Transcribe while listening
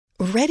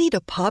Ready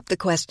to pop the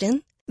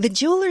question? The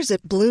jewelers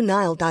at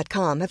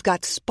BlueNile.com have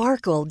got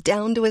sparkle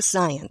down to a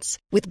science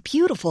with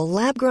beautiful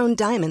lab-grown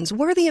diamonds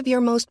worthy of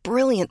your most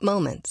brilliant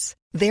moments.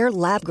 Their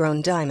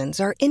lab-grown diamonds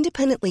are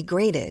independently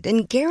graded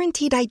and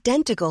guaranteed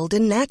identical to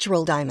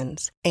natural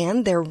diamonds,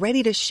 and they're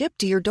ready to ship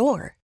to your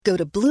door. Go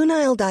to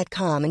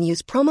BlueNile.com and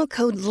use promo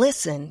code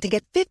LISTEN to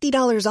get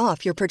 $50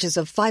 off your purchase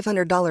of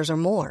 $500 or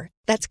more.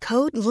 That's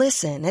code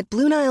LISTEN at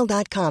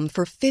BlueNile.com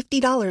for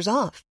 $50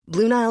 off.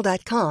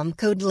 BlueNile.com,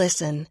 code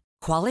LISTEN.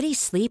 Quality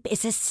sleep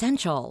is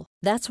essential.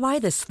 That's why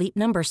the Sleep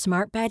Number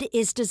Smart Bed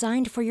is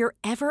designed for your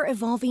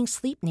ever-evolving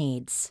sleep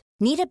needs.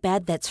 Need a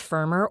bed that's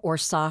firmer or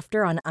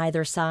softer on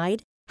either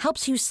side?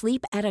 Helps you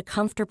sleep at a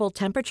comfortable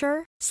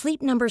temperature?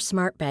 Sleep Number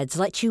Smart Beds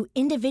let you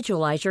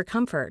individualize your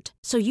comfort,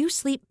 so you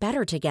sleep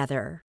better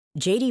together.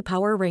 J.D.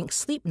 Power ranks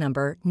Sleep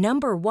Number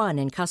number 1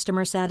 in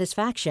customer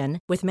satisfaction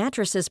with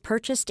mattresses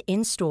purchased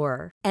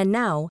in-store. And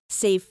now,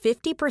 save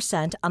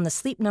 50% on the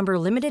Sleep Number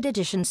Limited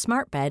Edition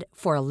Smart Bed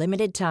for a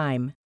limited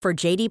time. For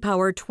J.D.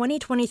 Power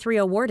 2023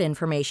 award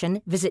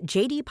information, visit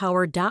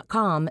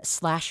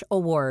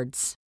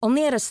jdpower.com/awards.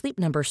 Only at a Sleep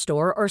Number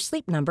store or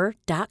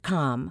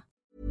sleepnumber.com.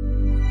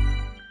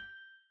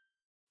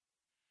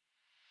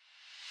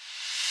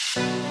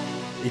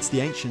 It's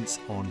the Ancients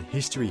on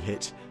History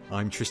Hit.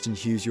 I'm Tristan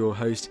Hughes, your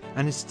host,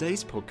 and in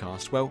today's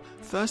podcast, well,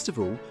 first of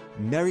all,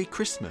 Merry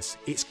Christmas.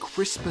 It's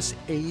Christmas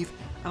Eve,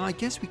 and I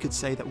guess we could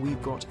say that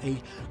we've got a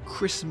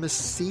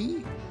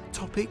Christmassy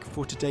topic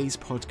for today's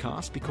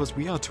podcast because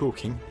we are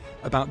talking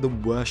about the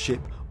worship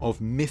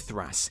of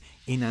Mithras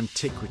in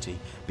antiquity,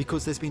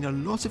 because there's been a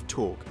lot of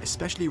talk,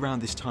 especially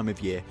around this time of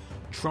year,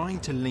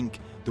 trying to link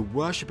the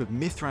worship of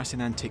Mithras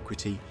in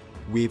antiquity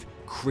with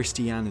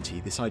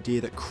Christianity. This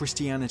idea that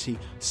Christianity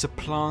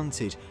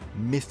supplanted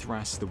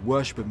Mithras, the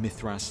worship of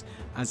Mithras,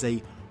 as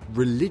a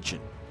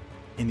religion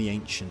in the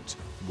ancient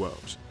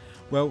world.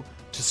 Well,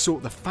 to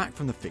sort the fact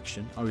from the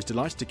fiction, I was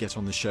delighted to get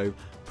on the show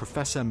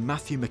Professor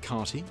Matthew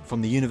McCarty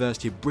from the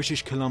University of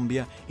British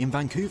Columbia in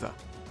Vancouver.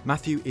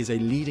 Matthew is a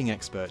leading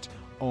expert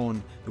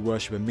on the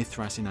worship of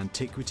Mithras in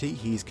antiquity.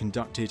 He's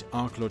conducted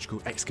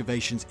archaeological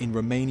excavations in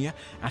Romania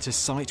at a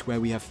site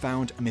where we have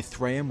found a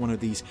mithraeum, one of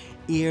these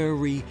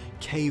eerie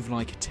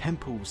cave-like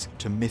temples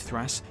to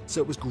Mithras.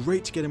 So it was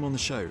great to get him on the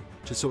show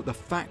to sort the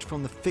fact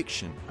from the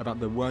fiction about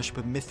the worship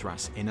of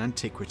Mithras in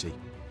antiquity.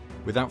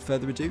 Without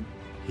further ado,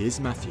 here's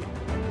Matthew.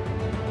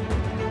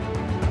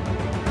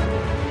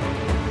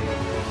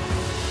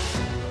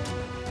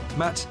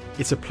 Matt,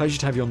 it's a pleasure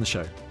to have you on the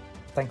show.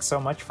 Thanks so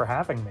much for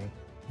having me.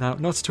 Now,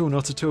 not at all,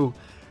 not at all.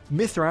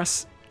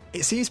 Mithras,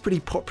 it seems pretty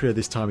popular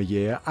this time of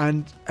year,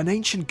 and an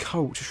ancient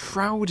cult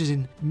shrouded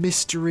in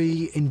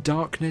mystery, in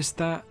darkness,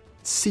 that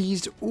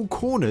seized all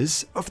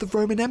corners of the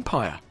Roman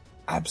Empire.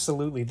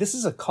 Absolutely. This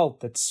is a cult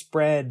that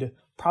spread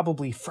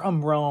probably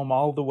from Rome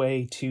all the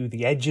way to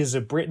the edges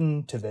of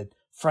Britain, to the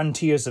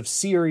frontiers of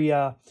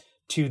Syria,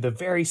 to the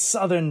very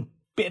southern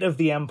bit of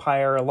the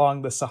empire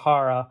along the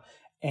Sahara,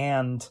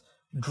 and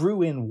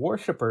drew in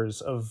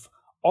worshippers of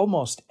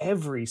almost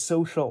every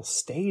social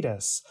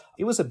status.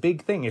 It was a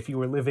big thing if you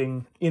were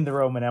living in the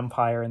Roman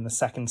Empire in the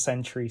 2nd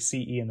century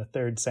CE and the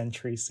 3rd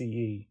century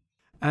CE.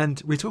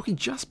 And we're talking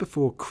just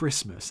before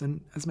Christmas,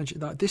 and as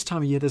mentioned, at this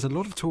time of year, there's a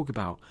lot of talk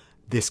about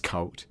this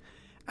cult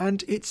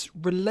and its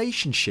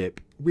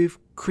relationship with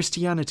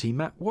Christianity.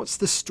 Matt, what's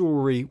the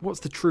story?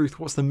 What's the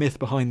truth? What's the myth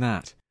behind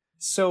that?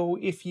 So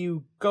if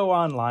you go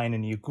online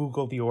and you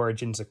Google the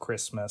origins of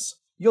Christmas,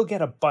 you'll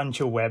get a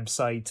bunch of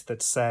websites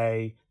that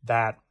say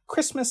that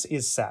Christmas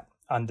is set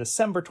on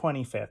December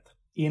 25th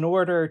in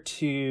order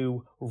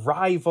to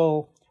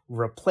rival,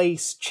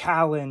 replace,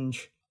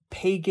 challenge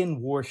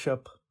pagan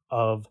worship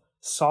of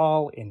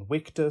Sol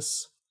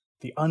Invictus,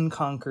 the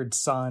unconquered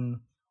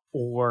sun,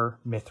 or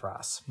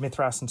Mithras.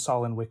 Mithras and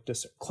Sol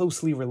Invictus are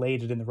closely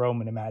related in the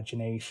Roman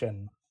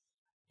imagination.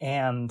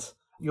 And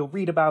you'll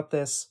read about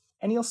this,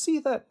 and you'll see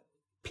that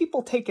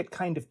people take it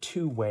kind of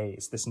two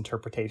ways, this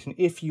interpretation.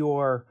 If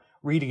you're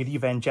reading an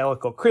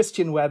evangelical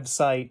Christian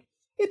website,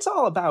 it's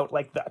all about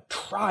like the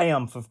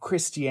triumph of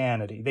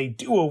Christianity. They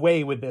do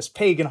away with this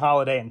pagan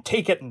holiday and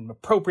take it and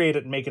appropriate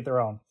it and make it their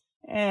own.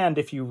 And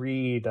if you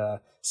read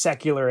a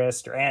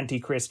secularist or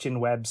anti-Christian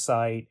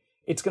website,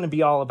 it's going to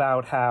be all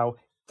about how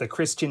the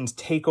Christians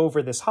take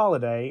over this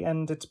holiday,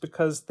 and it's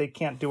because they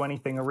can't do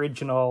anything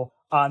original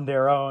on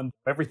their own.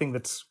 Everything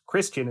that's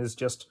Christian is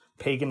just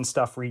pagan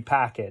stuff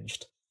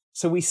repackaged.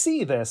 So we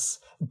see this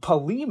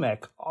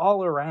polemic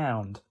all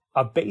around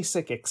a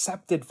basic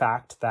accepted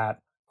fact that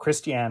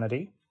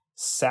Christianity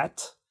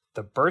set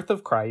the birth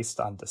of Christ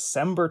on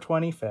December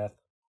 25th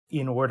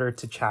in order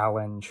to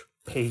challenge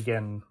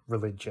pagan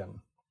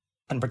religion,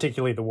 and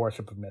particularly the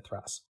worship of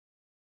Mithras.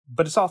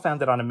 But it's all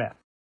founded on a myth.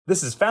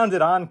 This is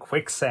founded on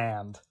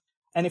quicksand.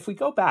 And if we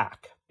go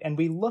back and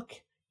we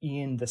look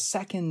in the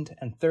 2nd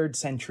and 3rd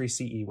century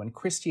CE, when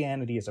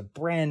Christianity is a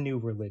brand new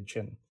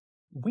religion,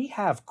 we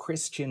have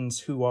Christians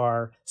who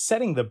are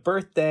setting the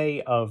birthday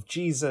of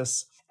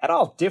Jesus at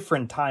all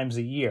different times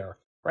of year.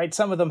 Right?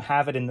 Some of them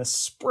have it in the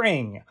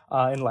spring,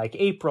 in like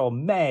April,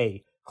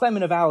 May.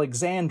 Clement of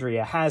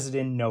Alexandria has it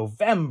in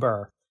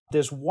November.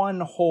 There's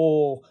one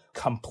whole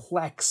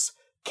complex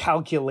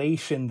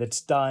calculation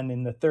that's done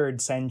in the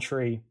 3rd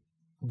century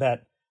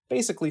that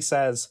basically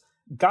says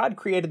God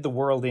created the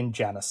world in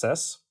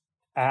Genesis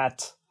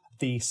at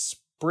the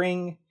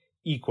spring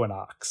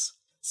equinox,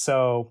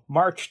 so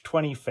March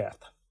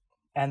 25th.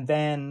 And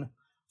then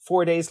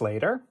 4 days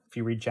later, if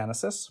you read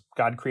Genesis,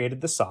 God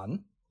created the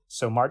sun,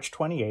 so March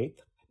 28th.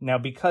 Now,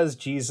 because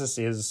Jesus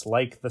is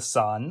like the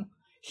sun,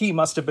 he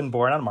must have been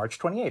born on March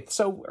 28th.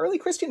 So early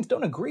Christians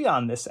don't agree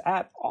on this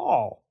at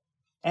all.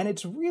 And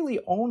it's really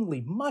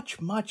only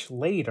much, much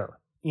later,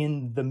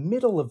 in the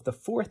middle of the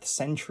 4th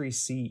century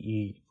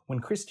CE, when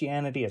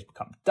Christianity has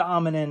become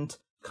dominant,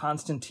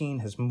 Constantine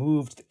has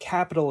moved the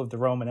capital of the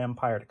Roman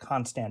Empire to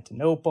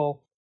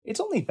Constantinople. It's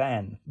only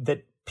then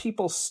that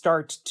people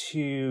start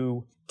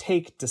to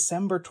take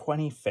December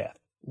 25th,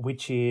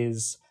 which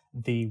is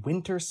the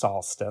winter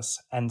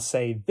solstice, and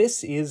say,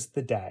 this is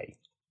the day.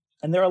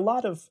 And there are a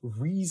lot of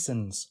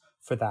reasons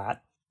for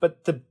that,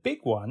 but the big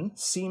one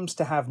seems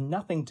to have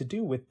nothing to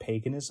do with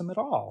paganism at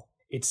all.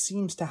 It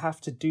seems to have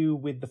to do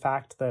with the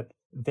fact that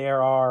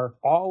there are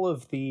all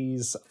of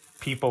these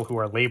people who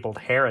are labeled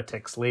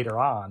heretics later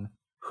on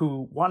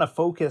who want to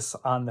focus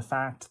on the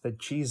fact that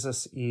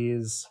Jesus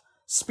is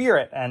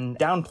spirit and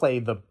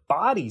downplay the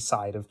body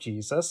side of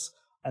Jesus.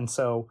 And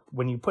so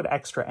when you put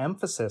extra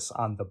emphasis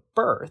on the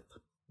birth,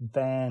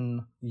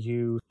 then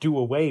you do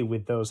away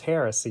with those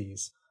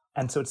heresies.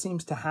 And so it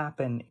seems to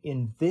happen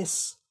in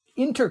this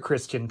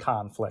inter-Christian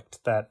conflict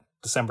that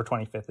December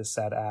 25th is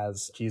set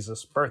as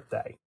Jesus'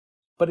 birthday.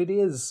 But it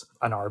is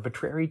an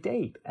arbitrary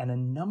date, and a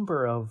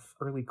number of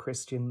early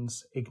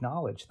Christians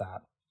acknowledge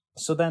that.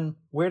 So then,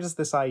 where does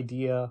this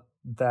idea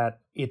that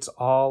it's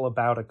all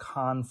about a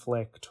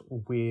conflict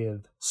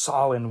with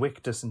Sol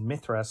Invictus and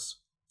Mithras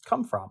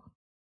come from?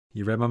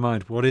 You read my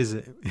mind. What is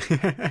it?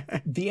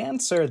 The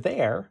answer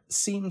there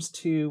seems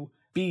to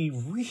be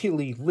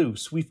really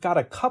loose. We've got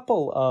a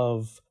couple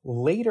of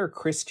later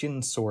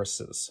Christian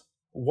sources.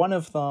 One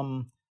of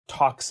them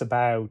talks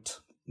about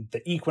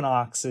the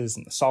equinoxes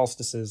and the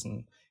solstices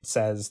and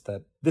says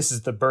that this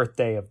is the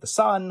birthday of the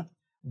sun.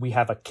 We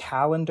have a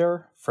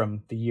calendar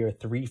from the year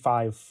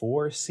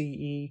 354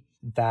 CE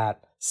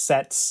that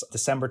sets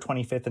December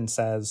 25th and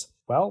says,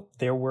 well,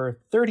 there were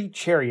 30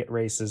 chariot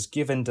races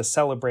given to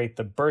celebrate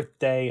the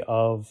birthday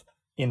of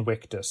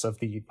Invictus, of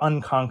the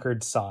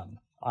unconquered sun,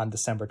 on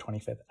December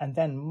 25th. And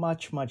then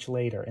much, much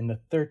later, in the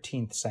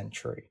 13th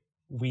century,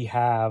 we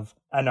have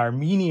an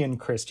Armenian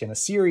Christian, a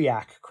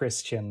Syriac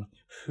Christian,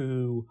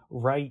 who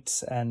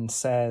writes and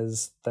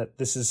says that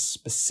this is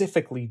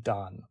specifically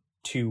done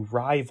to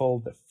rival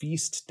the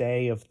feast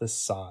day of the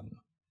sun,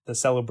 the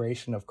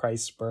celebration of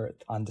Christ's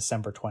birth on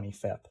December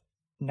 25th.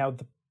 Now,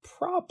 the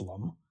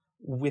problem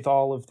with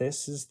all of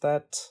this is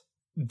that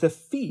the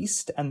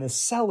feast and the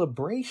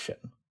celebration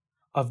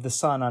of the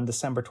sun on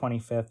December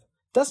 25th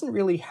doesn't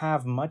really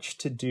have much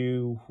to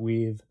do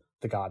with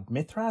the god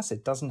Mithras.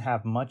 It doesn't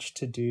have much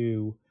to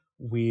do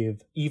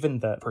with even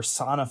the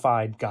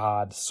personified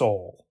god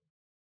Sol.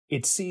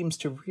 It seems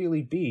to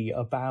really be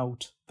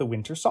about the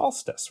winter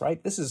solstice,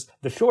 right? This is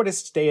the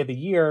shortest day of the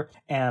year,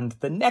 and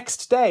the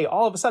next day,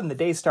 all of a sudden, the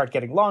days start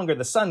getting longer,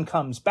 the sun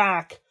comes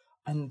back,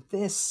 and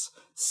this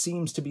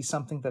seems to be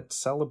something that's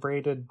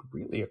celebrated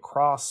really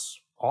across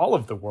all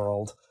of the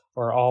world,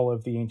 or all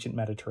of the ancient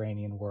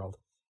Mediterranean world.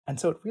 And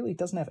so it really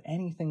doesn't have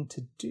anything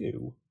to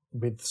do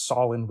with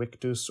Sol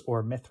Invictus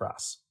or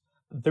Mithras.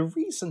 The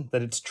reason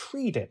that it's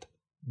treated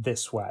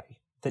this way,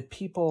 that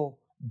people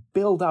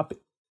build up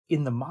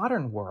in the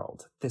modern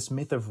world this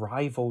myth of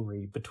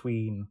rivalry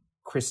between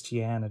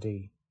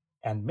Christianity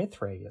and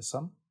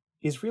Mithraism,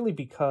 is really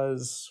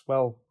because,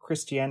 well,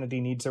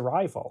 Christianity needs a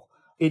rival.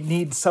 It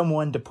needs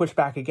someone to push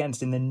back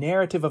against. In the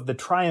narrative of the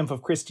triumph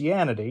of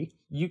Christianity,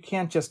 you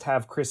can't just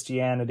have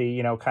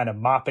Christianity, kind of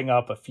mopping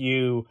up a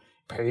few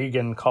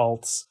pagan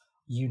cults.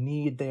 You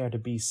need there to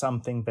be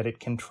something that it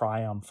can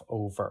triumph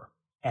over.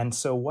 And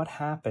so what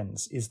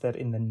happens is that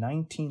in the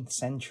 19th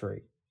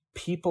century,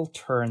 people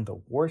turn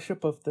the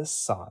worship of the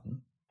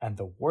sun and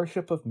the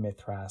worship of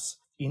Mithras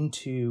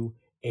into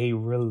a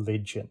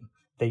religion.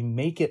 They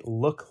make it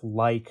look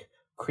like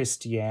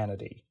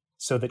Christianity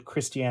so that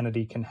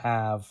Christianity can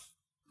have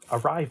a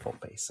rival,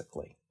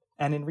 basically.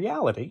 And in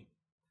reality,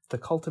 the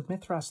cult of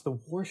Mithras, the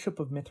worship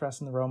of Mithras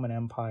in the Roman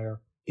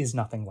Empire, is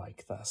nothing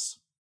like this.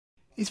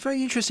 It's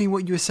very interesting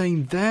what you were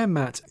saying there,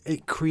 Matt.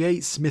 It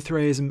creates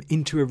Mithraism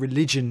into a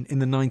religion in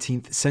the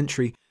 19th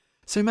century.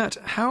 So, Matt,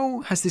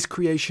 how has this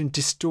creation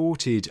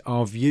distorted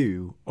our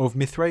view of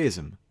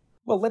Mithraism?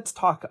 Well, let's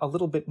talk a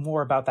little bit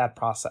more about that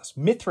process.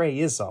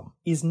 Mithraism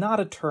is not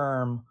a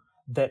term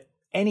that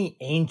any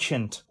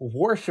ancient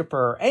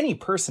worshipper, any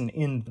person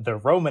in the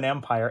Roman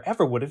Empire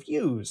ever would have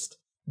used.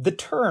 The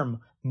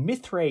term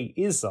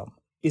Mithraism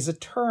is a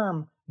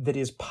term that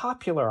is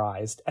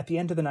popularized at the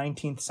end of the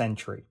 19th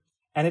century,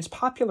 and it's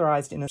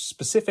popularized in a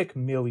specific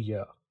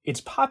milieu.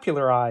 It's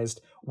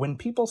popularized when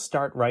people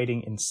start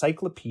writing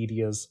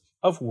encyclopedias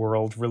of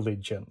world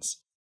religions.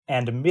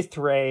 And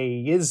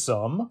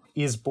Mithraism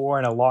is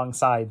born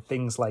alongside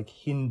things like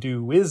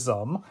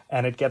Hinduism,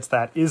 and it gets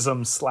that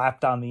ism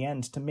slapped on the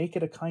end to make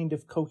it a kind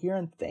of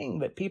coherent thing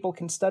that people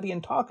can study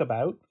and talk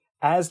about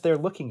as they're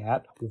looking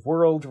at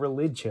world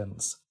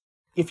religions.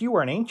 If you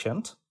were an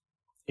ancient,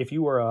 if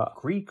you were a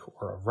Greek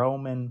or a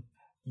Roman,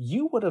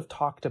 you would have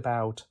talked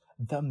about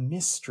the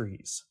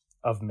mysteries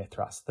of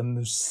Mithras, the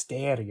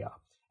mysteria.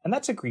 And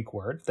that's a Greek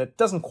word that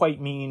doesn't quite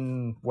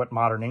mean what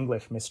modern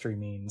English mystery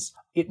means.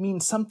 It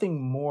means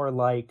something more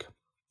like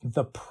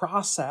the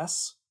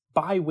process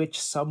by which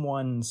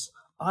someone's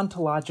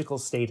ontological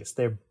status,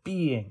 their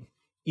being,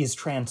 is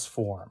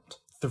transformed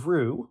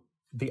through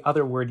the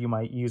other word you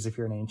might use if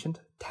you're an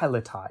ancient,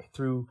 teletai,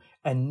 through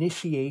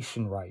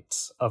initiation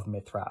rites of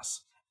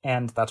Mithras.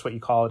 And that's what you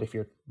call it if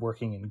you're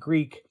working in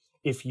Greek.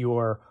 If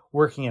you're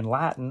working in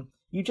Latin,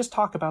 you just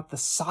talk about the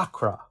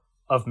sacra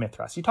of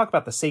Mithras. You talk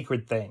about the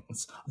sacred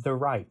things, the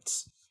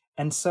rites.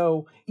 And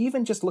so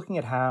even just looking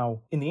at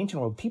how in the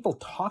ancient world people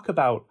talk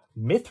about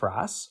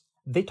Mithras,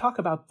 they talk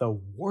about the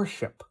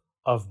worship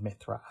of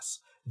Mithras,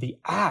 the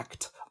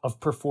act of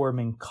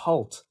performing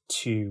cult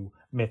to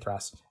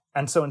Mithras.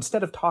 And so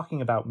instead of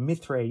talking about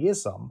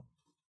Mithraism,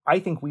 I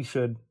think we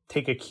should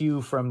take a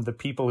cue from the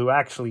people who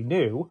actually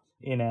knew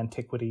in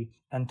antiquity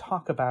and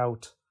talk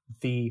about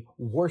the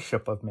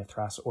worship of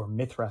Mithras or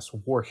Mithras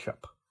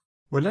worship.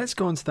 Well, let's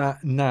go on to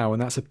that now,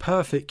 and that's a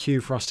perfect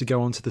cue for us to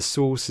go on to the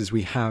sources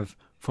we have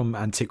from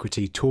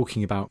antiquity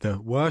talking about the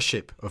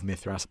worship of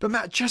Mithras. But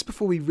Matt, just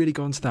before we really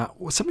go on to that,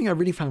 something I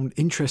really found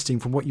interesting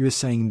from what you were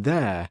saying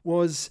there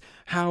was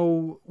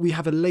how we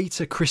have a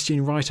later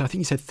Christian writer, I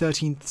think you said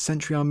 13th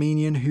century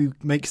Armenian, who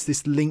makes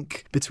this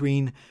link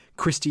between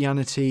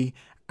Christianity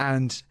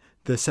and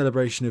the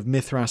celebration of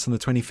Mithras on the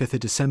 25th of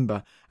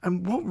December.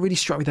 And what really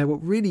struck me there,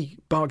 what really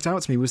barked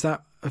out to me was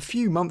that a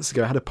few months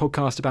ago I had a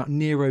podcast about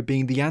Nero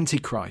being the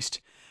Antichrist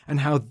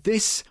and how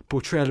this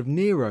portrayal of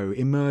Nero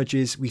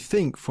emerges, we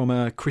think, from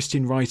a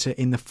Christian writer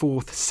in the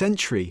 4th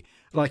century,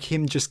 like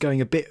him just going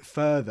a bit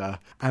further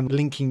and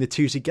linking the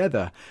two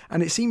together.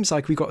 And it seems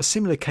like we've got a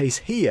similar case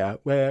here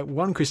where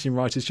one Christian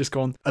writer's just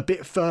gone a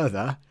bit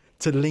further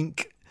to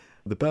link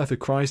the birth of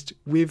Christ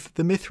with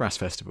the Mithras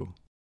festival.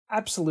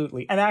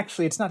 Absolutely. And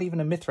actually, it's not even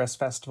a Mithras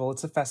festival.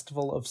 It's a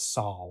festival of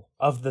Sol,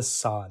 of the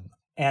sun.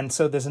 And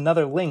so there's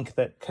another link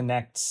that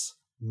connects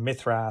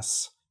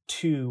Mithras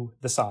to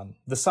the sun.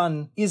 The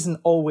sun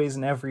isn't always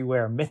and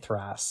everywhere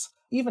Mithras,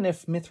 even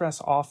if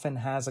Mithras often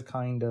has a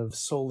kind of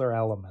solar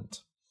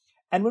element.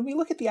 And when we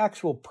look at the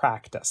actual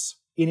practice,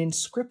 in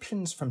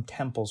inscriptions from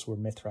temples where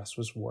Mithras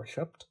was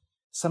worshipped,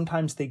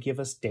 sometimes they give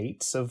us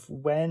dates of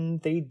when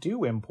they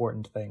do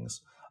important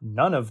things.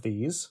 None of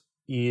these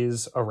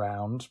is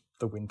around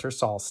the winter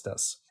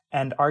solstice.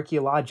 And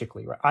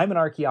archaeologically, right? I'm an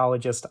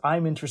archaeologist.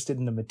 I'm interested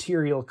in the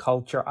material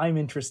culture. I'm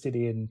interested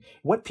in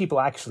what people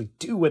actually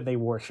do when they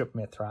worship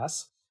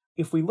Mithras.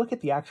 If we look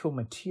at the actual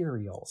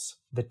materials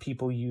that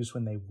people use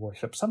when they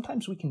worship,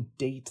 sometimes we can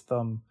date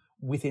them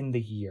within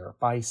the year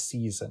by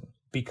season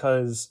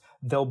because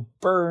they'll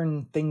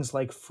burn things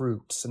like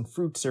fruits, and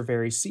fruits are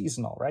very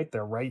seasonal, right?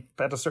 They're ripe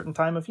at a certain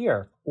time of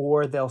year.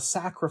 Or they'll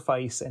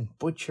sacrifice and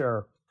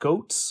butcher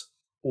goats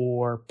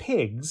or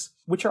pigs,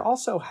 which are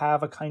also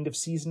have a kind of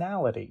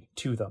seasonality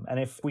to them.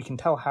 And if we can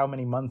tell how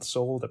many months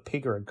old a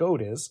pig or a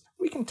goat is,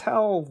 we can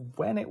tell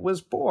when it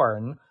was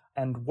born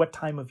and what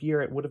time of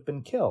year it would have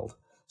been killed.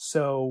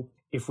 So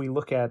if we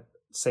look at,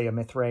 say, a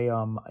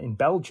mithraeum in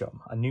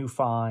Belgium, a new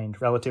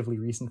find, relatively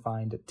recent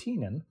find at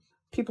Tienen,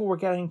 people were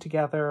getting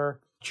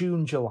together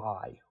June,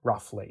 July,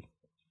 roughly.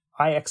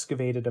 I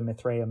excavated a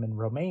mithraeum in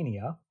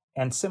Romania.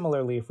 And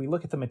similarly, if we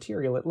look at the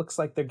material, it looks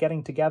like they're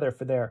getting together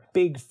for their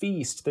big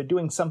feast. They're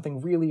doing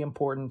something really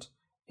important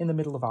in the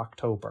middle of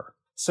October.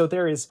 So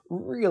there is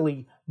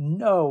really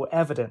no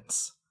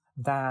evidence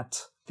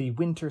that the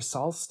winter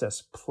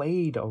solstice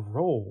played a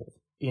role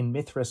in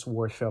Mithras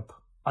worship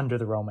under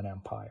the Roman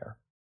Empire.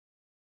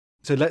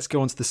 So let's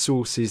go on to the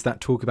sources that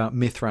talk about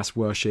Mithras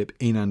worship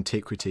in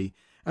antiquity.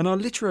 And our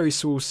literary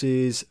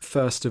sources,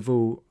 first of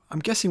all, I'm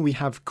guessing we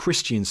have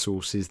Christian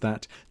sources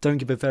that don't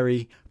give a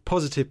very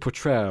positive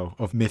portrayal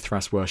of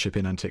Mithras worship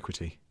in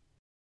antiquity.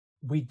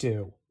 We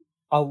do.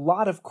 A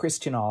lot of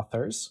Christian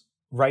authors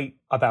write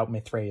about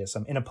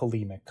Mithraism in a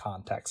polemic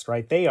context,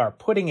 right? They are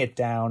putting it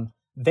down.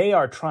 They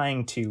are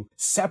trying to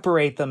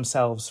separate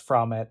themselves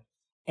from it.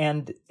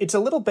 And it's a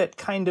little bit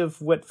kind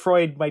of what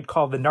Freud might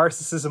call the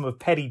narcissism of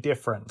petty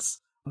difference.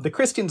 The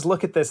Christians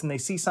look at this and they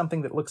see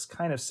something that looks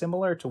kind of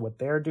similar to what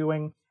they're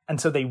doing. And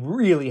so they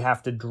really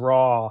have to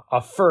draw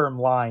a firm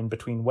line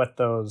between what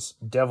those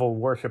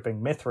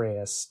devil-worshipping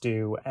Mithraists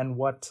do and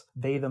what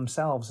they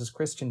themselves as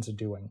Christians are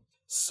doing.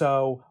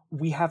 So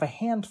we have a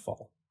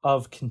handful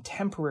of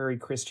contemporary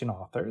Christian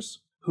authors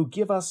who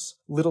give us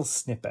little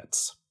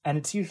snippets. And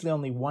it's usually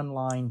only 1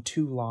 line,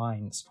 2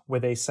 lines, where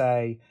they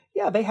say,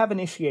 yeah, they have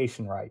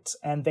initiation rites,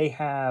 and they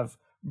have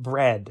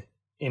bread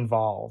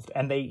involved,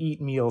 and they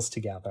eat meals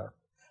together.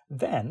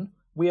 Then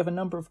we have a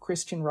number of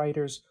Christian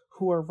writers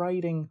who are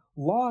writing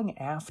long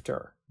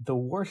after the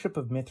worship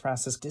of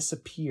Mithras has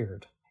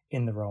disappeared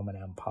in the Roman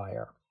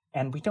Empire.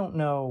 And we don't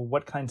know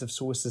what kinds of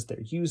sources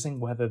they're using,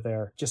 whether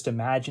they're just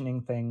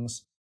imagining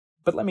things.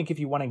 But let me give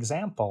you one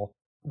example.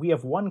 We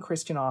have one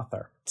Christian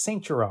author,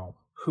 St. Jerome,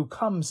 who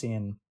comes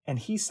in and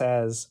he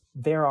says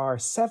there are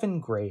 7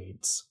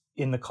 grades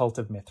in the cult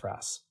of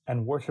Mithras,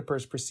 and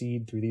worshippers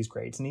proceed through these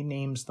grades, and he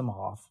names them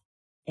off.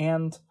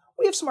 And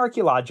we have some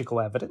archaeological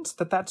evidence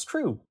that that's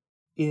true.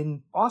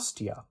 In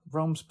Ostia,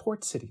 Rome's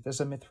port city, there's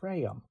a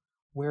mithraeum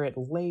where it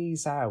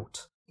lays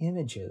out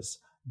images,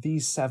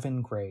 these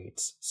 7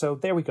 grades. So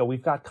there we go,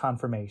 we've got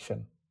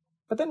confirmation.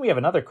 But then we have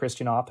another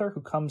Christian author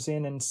who comes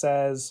in and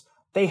says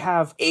they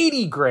have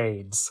 80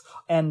 grades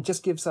and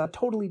just gives a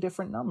totally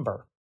different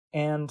number.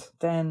 And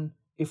then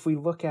if we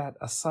look at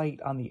a site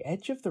on the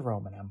edge of the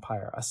Roman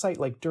Empire, a site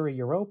like Dura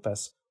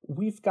Europos,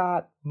 we've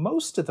got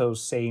most of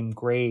those same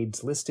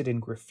grades listed in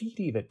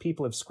graffiti that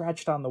people have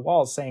scratched on the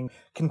walls saying,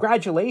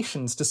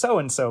 congratulations to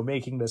so-and-so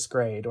making this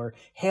grade, or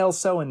hail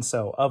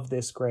so-and-so of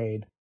this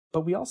grade.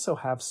 But we also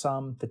have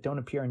some that don't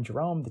appear in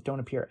Jerome, that don't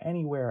appear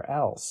anywhere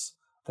else,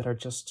 that are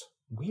just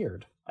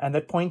weird, and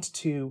that point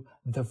to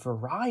the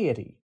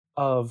variety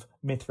of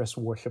Mithras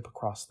worship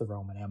across the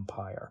Roman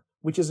Empire,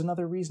 which is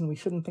another reason we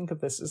shouldn't think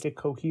of this as a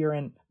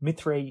coherent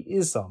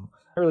Mithraism.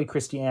 Early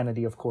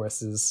Christianity, of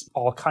course, is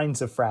all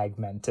kinds of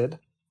fragmented,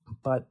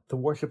 but the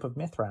worship of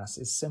Mithras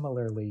is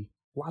similarly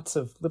lots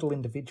of little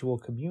individual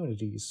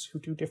communities who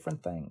do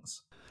different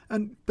things.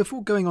 And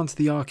before going on to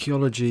the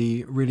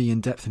archaeology really in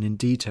depth and in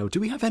detail, do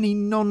we have any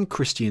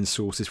non-Christian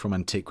sources from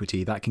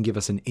antiquity that can give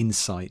us an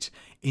insight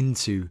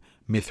into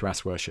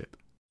Mithras worship?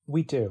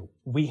 We do.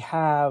 We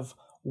have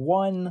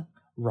one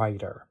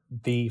writer,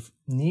 the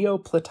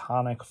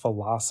Neoplatonic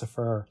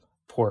philosopher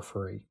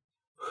Porphyry,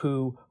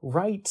 who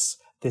writes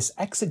this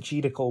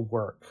exegetical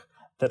work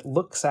that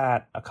looks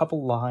at a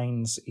couple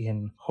lines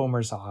in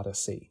Homer's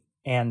Odyssey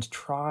and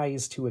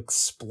tries to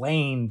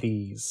explain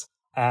these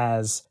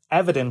as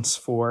evidence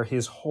for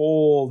his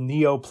whole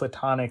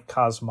Neoplatonic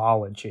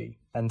cosmology,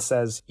 and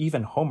says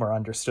even Homer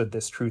understood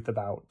this truth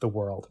about the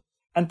world.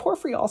 And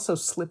Porphyry also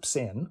slips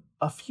in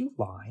a few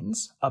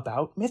lines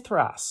about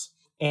Mithras.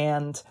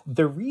 And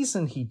the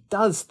reason he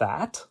does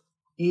that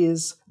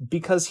is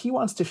because he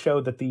wants to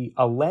show that the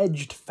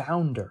alleged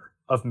founder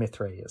of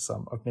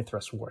Mithraism, of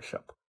Mithras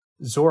worship,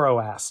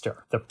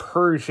 Zoroaster, the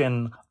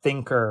Persian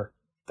thinker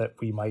that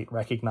we might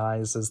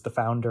recognize as the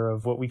founder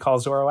of what we call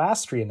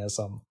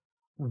Zoroastrianism,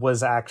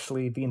 was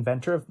actually the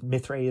inventor of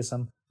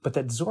Mithraism, but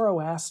that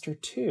Zoroaster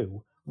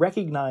too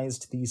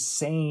recognized these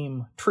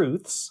same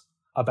truths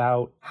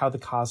about how the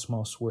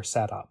cosmos were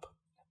set up.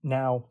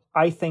 Now,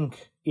 I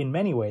think in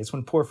many ways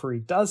when Porphyry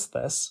does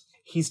this,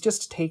 he's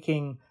just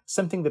taking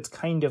something that's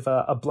kind of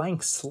a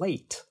blank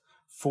slate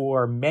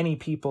for many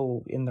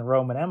people in the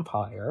Roman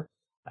Empire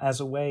as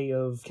a way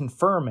of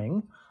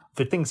confirming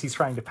the things he's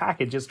trying to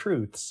package as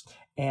truths.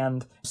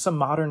 And some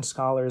modern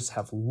scholars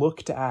have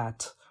looked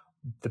at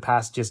the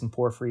passages in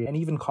Porphyry and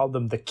even called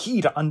them the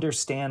key to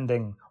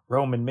understanding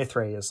Roman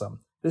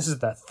Mithraism. This is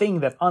the thing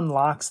that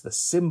unlocks the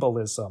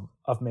symbolism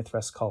of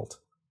Mithras cult.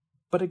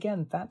 But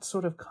again, that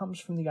sort of comes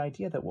from the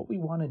idea that what we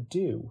want to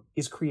do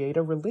is create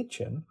a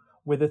religion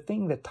where the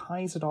thing that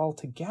ties it all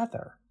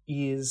together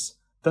is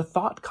the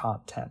thought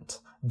content,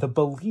 the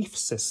belief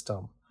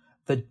system,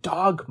 the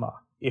dogma,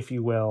 if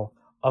you will,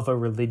 of a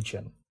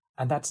religion.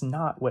 And that's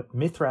not what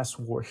Mithras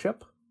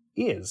worship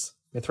is.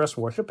 Mithras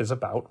worship is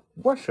about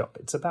worship.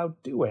 It's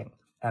about doing.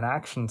 And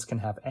actions can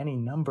have any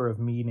number of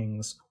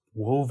meanings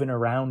woven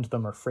around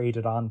them or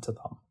freighted onto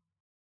them.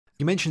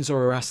 You mentioned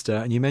Zoroaster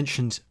and you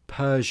mentioned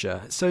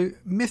Persia. So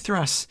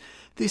Mithras,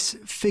 this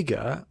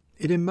figure,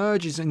 it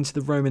emerges into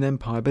the Roman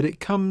Empire, but it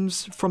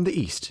comes from the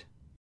East.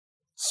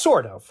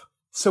 Sort of.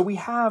 So we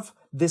have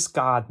this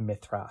god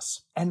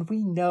Mithras, and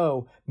we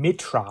know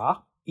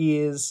Mithra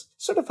is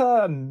sort of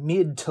a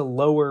mid to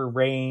lower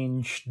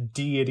range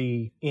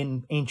deity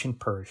in ancient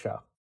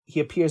Persia. He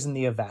appears in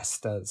the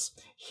Avestas.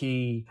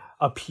 He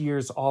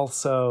appears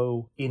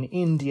also in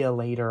India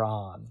later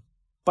on.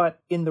 But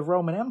in the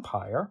Roman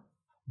Empire,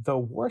 the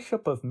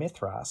worship of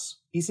Mithras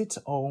is its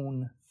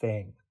own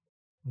thing.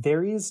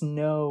 There is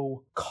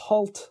no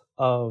cult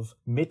of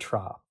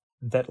Mithra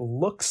that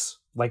looks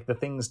like the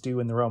things do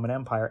in the Roman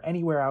Empire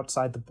anywhere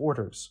outside the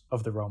borders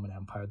of the Roman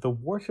Empire. The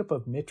worship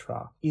of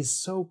Mithra is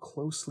so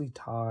closely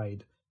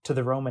tied to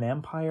the Roman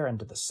Empire and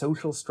to the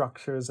social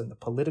structures and the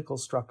political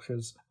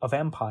structures of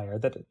empire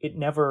that it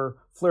never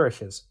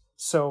flourishes.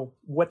 So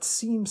what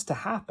seems to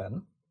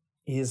happen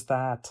is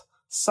that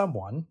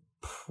someone,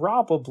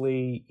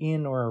 probably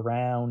in or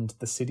around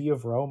the city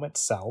of Rome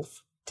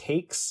itself,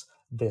 takes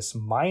this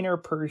minor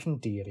Persian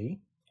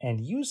deity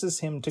and uses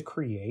him to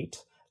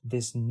create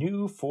this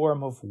new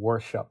form of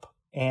worship.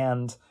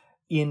 And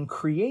in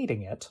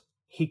creating it,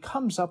 he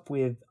comes up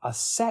with a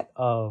set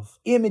of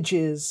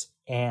images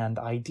and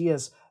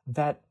ideas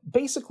that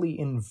basically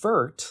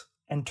invert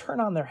and turn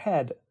on their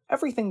head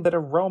everything that a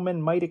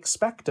Roman might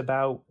expect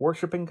about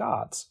worshiping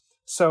gods.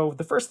 So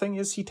the first thing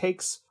is he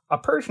takes a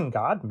Persian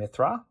god,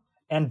 Mithra,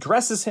 and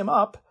dresses him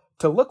up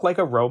to look like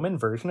a Roman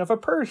version of a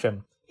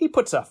Persian. He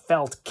puts a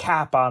felt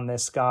cap on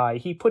this guy.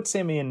 He puts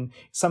him in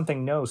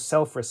something no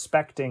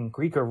self-respecting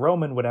Greek or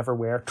Roman would ever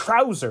wear,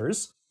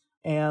 trousers,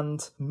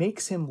 and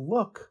makes him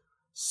look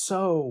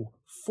so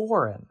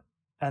foreign.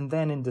 And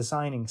then in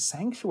designing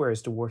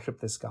sanctuaries to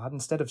worship this god,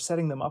 instead of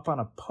setting them up on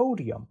a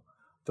podium,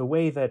 the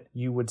way that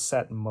you would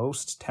set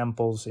most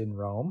temples in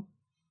Rome,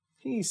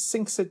 he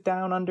sinks it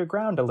down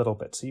underground a little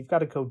bit. So you've got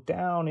to go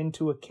down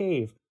into a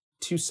cave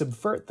to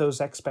subvert those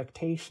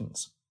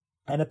expectations.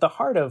 And at the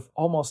heart of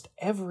almost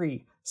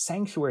every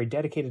sanctuary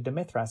dedicated to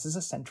Mithras is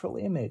a central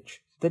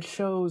image that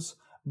shows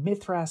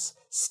Mithras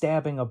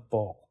stabbing a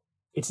bull.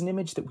 It's an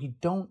image that we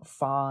don't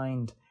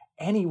find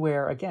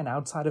anywhere, again,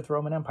 outside of the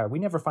Roman Empire. We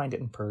never find it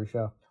in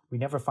Persia. We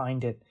never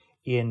find it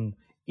in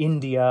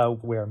India,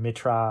 where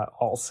Mithra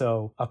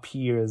also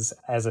appears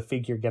as a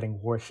figure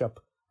getting worship.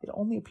 It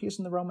only appears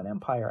in the Roman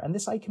Empire. And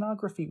this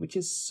iconography, which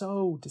is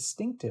so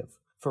distinctive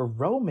for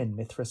Roman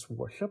Mithras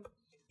worship,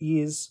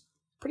 is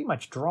pretty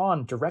much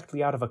drawn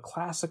directly out of a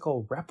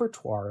classical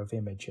repertoire of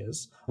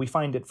images. We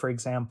find it, for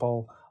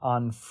example,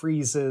 on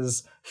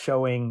friezes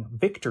showing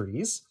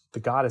Victories, the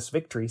goddess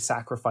Victory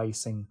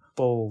sacrificing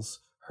bulls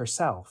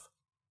herself.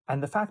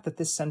 And the fact that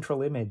this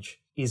central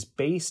image is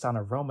based on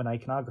a Roman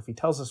iconography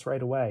tells us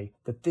right away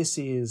that this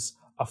is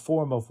a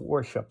form of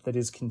worship that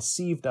is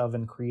conceived of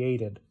and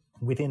created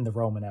within the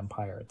Roman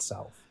Empire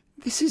itself.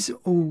 This is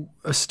all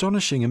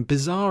astonishing and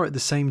bizarre at the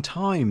same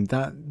time,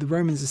 that the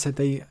Romans have said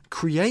they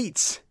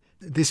create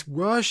this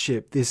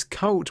worship, this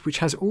cult, which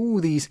has all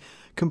these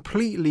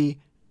completely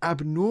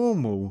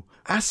abnormal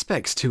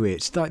aspects to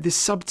it, like this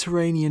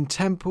subterranean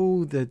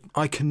temple, the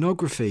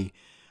iconography.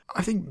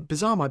 I think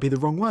bizarre might be the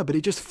wrong word, but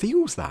it just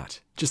feels that,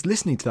 just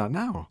listening to that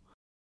now.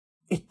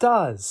 It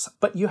does,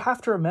 but you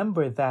have to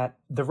remember that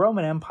the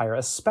Roman Empire,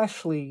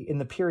 especially in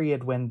the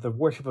period when the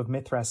worship of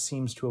Mithras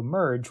seems to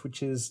emerge,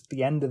 which is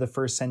the end of the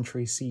 1st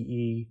century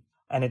CE,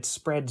 and it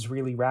spreads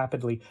really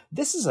rapidly,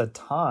 this is a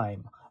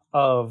time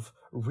of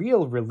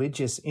real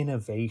religious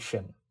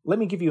innovation. Let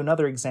me give you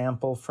another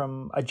example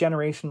from a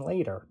generation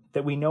later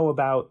that we know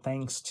about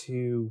thanks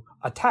to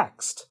a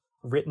text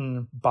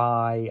written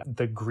by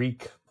the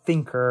Greek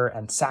thinker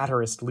and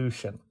satirist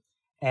Lucian.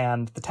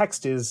 And the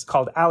text is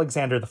called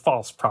Alexander the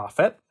False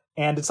Prophet.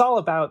 And it's all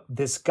about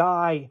this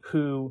guy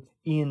who,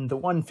 in the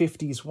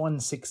 150s,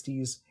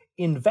 160s,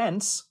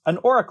 invents an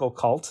oracle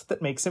cult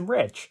that makes him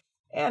rich.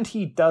 And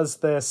he does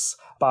this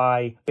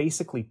by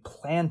basically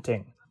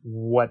planting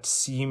what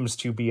seems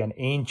to be an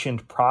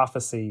ancient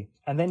prophecy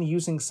and then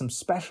using some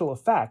special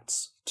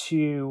effects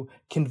to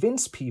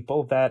convince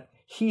people that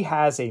he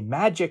has a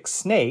magic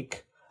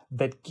snake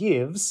that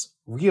gives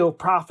real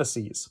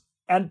prophecies.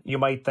 And you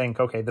might think,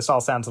 okay, this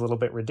all sounds a little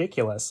bit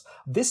ridiculous.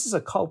 This is a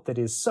cult that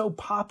is so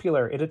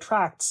popular, it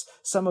attracts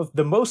some of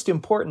the most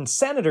important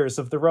senators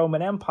of the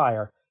Roman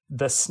Empire.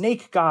 The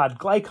snake god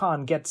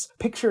Glycon gets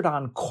pictured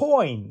on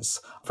coins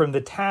from the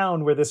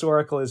town where this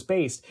oracle is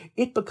based.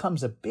 It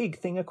becomes a big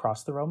thing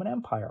across the Roman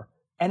Empire.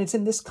 And it's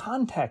in this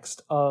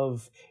context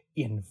of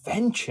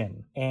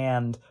invention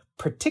and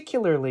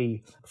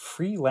particularly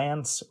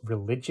freelance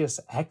religious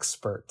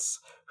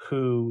experts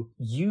who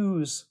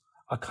use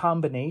a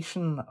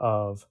combination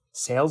of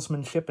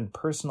salesmanship and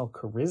personal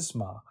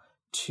charisma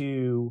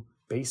to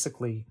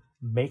basically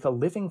make a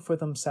living for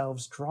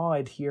themselves, draw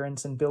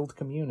adherents, and build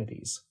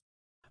communities.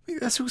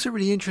 That's also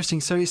really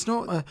interesting. So it's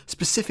not a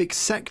specific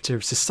sector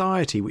of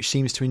society which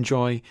seems to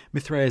enjoy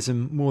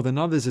Mithraism more than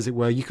others, as it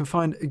were. You can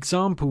find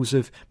examples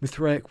of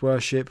Mithraic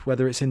worship,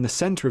 whether it's in the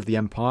centre of the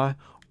empire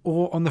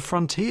or on the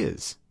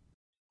frontiers.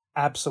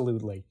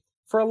 Absolutely.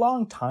 For a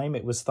long time,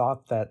 it was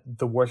thought that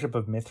the worship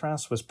of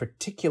Mithras was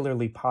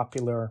particularly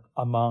popular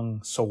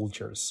among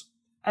soldiers.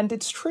 And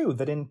it's true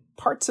that in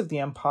parts of the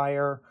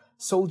empire,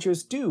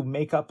 soldiers do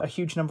make up a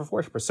huge number of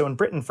worshippers. So in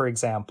Britain, for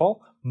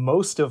example,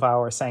 most of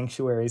our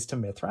sanctuaries to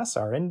Mithras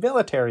are in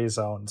military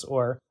zones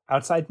or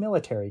outside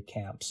military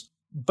camps.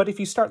 But if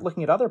you start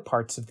looking at other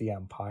parts of the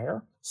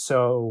empire,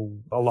 so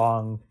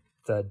along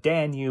the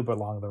Danube,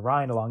 along the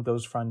Rhine, along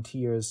those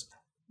frontiers,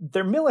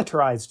 they're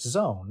militarized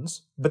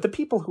zones, but the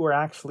people who are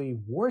actually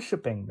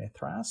worshipping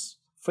Mithras,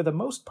 for the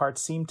most part,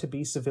 seem to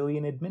be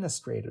civilian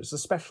administrators,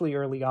 especially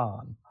early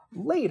on.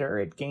 Later,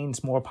 it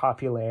gains more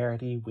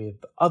popularity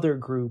with other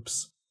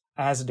groups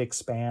as it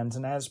expands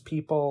and as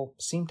people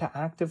seem to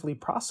actively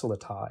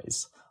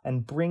proselytize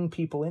and bring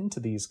people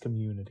into these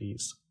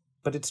communities.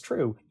 But it's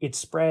true, it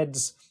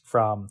spreads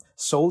from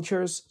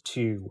soldiers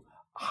to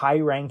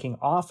high-ranking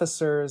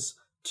officers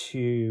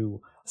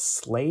to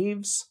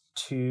slaves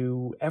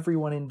to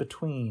everyone in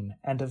between,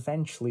 and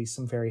eventually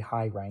some very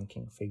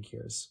high-ranking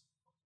figures.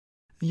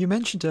 You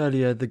mentioned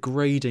earlier the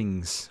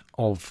gradings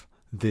of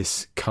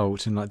this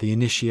cult and like the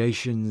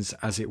initiations,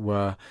 as it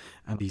were,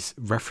 and these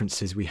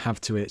references we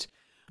have to it.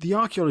 The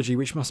archaeology,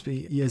 which must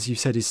be, as you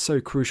said, is so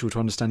crucial to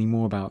understanding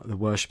more about the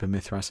worship of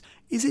Mithras,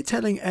 is it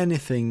telling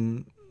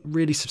anything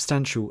really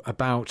substantial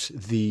about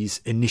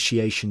these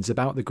initiations,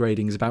 about the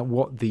gradings, about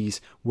what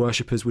these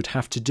worshippers would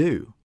have to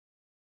do?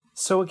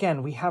 So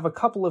again, we have a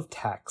couple of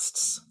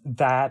texts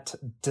that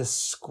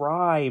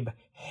describe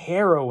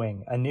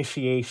harrowing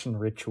initiation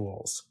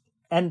rituals.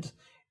 And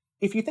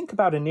if you think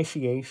about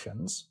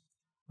initiations,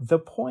 the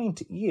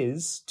point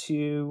is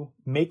to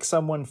make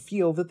someone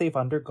feel that they've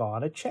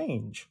undergone a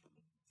change.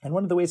 And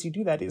one of the ways you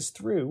do that is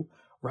through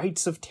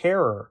rites of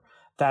terror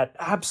that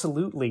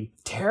absolutely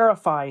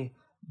terrify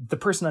the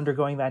person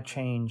undergoing that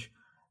change,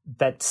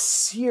 that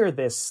sear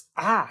this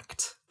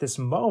act, this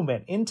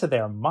moment into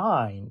their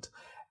mind,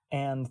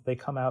 and they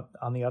come out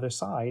on the other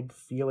side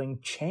feeling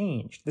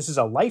changed. This is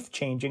a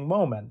life-changing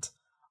moment.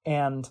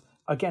 And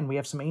again, we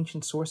have some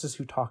ancient sources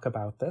who talk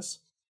about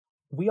this.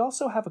 We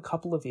also have a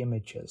couple of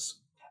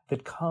images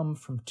that come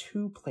from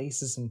two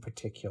places in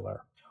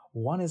particular.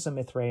 One is a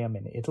mithraeum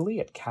in Italy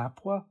at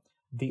Capua.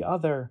 The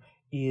other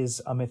is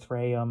a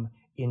mithraeum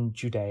in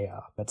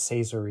Judea at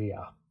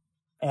Caesarea.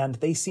 And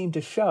they seem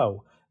to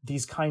show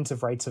these kinds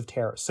of rites of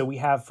terror. So we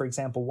have, for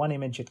example, one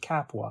image at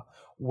Capua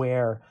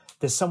where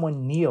there's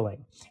someone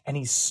kneeling and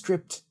he's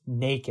stripped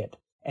naked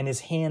and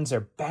his hands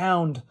are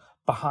bound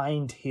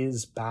behind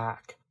his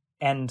back.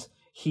 And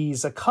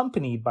he's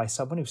accompanied by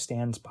someone who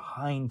stands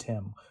behind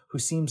him, who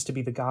seems to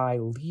be the guy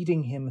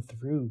leading him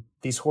through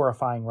these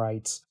horrifying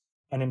rites.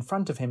 And in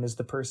front of him is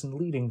the person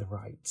leading the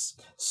rites.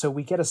 So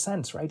we get a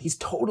sense, right? He's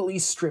totally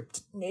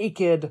stripped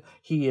naked.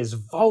 He is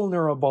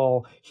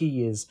vulnerable.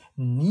 He is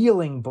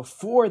kneeling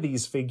before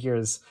these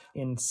figures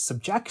in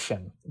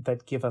subjection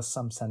that give us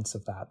some sense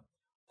of that.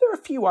 There are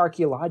a few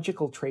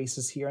archaeological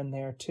traces here and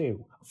there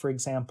too. For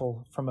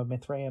example, from a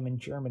mithraeum in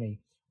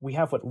Germany, we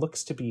have what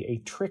looks to be a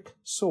trick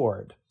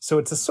sword. So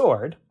it's a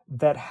sword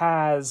that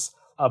has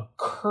a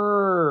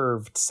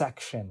curved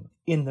section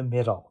in the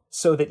middle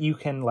so that you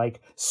can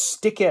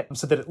stick it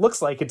so that it looks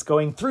like it's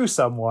going through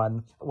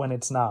someone when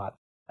it's not.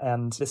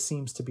 And this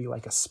seems to be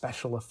like a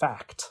special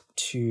effect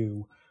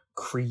to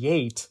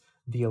create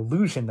the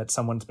illusion that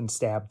someone's been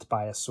stabbed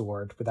by a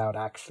sword without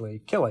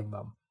actually killing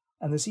them.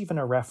 And there's even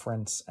a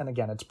reference, and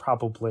again, it's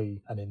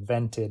probably an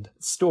invented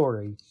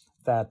story,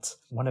 that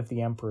one of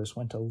the emperors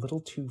went a little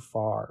too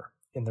far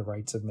in the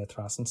rites of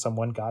Mithras and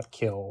someone got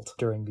killed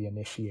during the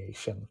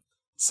initiation.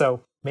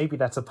 So maybe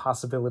that's a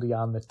possibility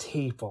on the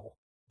table,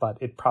 but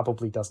it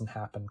probably doesn't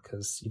happen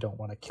because you don't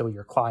want to kill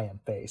your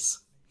client base.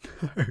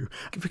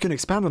 If we can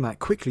expand on that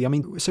quickly,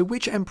 so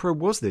which emperor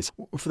was this?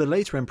 For the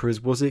later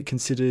emperors, was it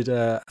considered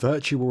a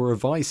virtue or a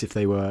vice if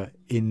they were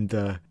in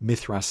the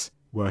Mithras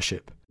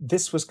worship?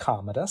 This was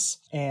Commodus,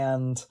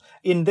 and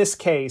in this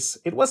case,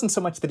 it wasn't so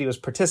much that he was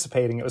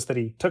participating, it was that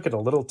he took it a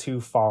little too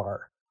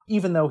far,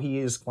 even though he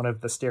is one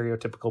of the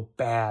stereotypical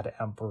bad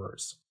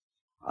emperors.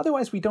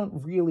 Otherwise, we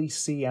don't really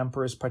see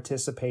emperors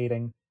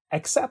participating,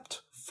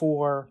 except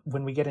for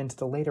when we get into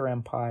the later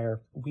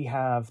empire, we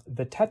have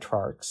the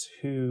tetrarchs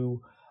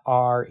who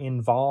are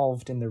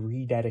involved in the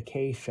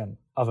rededication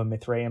of a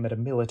mithraeum at a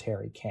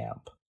military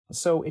camp.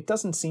 So it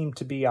doesn't seem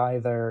to be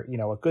either,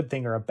 a good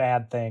thing or a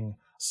bad thing.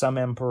 Some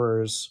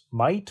emperors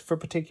might for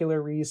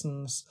particular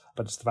reasons,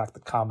 but it's the fact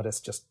that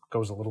Commodus just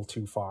goes a little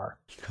too far.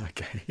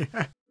 Okay.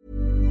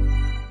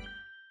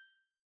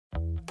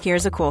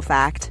 Here's a cool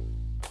fact.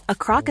 A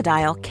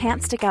crocodile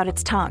can't stick out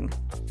its tongue.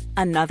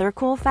 Another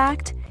cool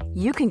fact,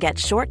 you can get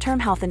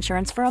short-term health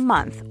insurance for a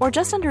month or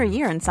just under a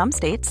year in some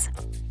states.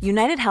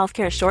 United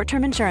Healthcare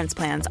short-term insurance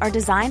plans are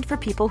designed for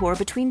people who are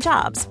between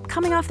jobs,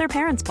 coming off their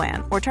parents'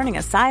 plan, or turning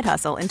a side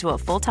hustle into a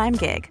full-time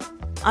gig.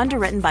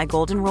 Underwritten by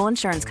Golden Rule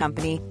Insurance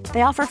Company,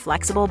 they offer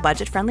flexible,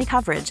 budget-friendly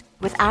coverage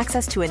with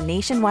access to a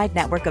nationwide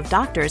network of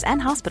doctors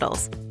and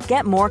hospitals.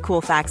 Get more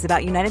cool facts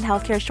about United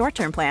Healthcare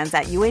short-term plans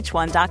at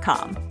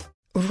uh1.com.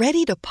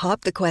 Ready to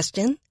pop the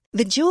question?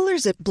 The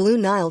jewelers at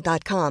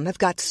BlueNile.com have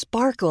got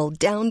sparkle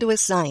down to a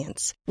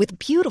science with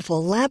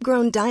beautiful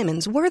lab-grown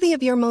diamonds worthy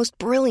of your most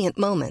brilliant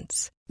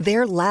moments.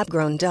 Their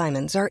lab-grown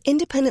diamonds are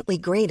independently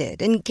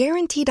graded and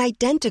guaranteed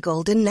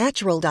identical to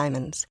natural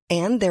diamonds,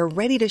 and they're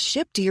ready to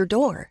ship to your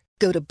door.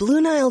 Go to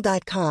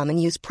BlueNile.com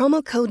and use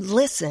promo code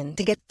LISTEN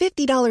to get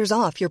 $50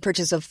 off your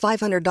purchase of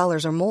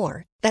 $500 or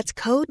more. That's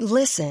code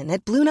LISTEN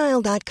at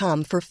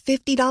BlueNile.com for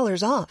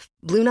 $50 off.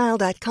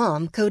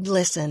 BlueNile.com, code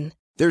LISTEN.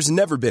 There's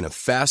never been a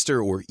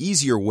faster or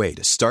easier way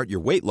to start your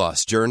weight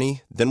loss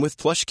journey than with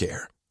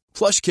PlushCare.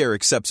 PlushCare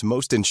accepts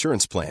most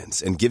insurance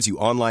plans and gives you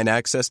online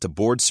access to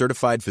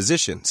board-certified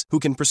physicians who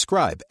can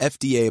prescribe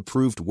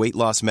FDA-approved weight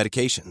loss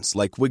medications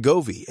like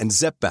Wegovy and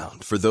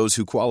Zepbound for those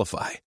who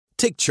qualify.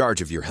 Take charge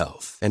of your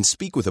health and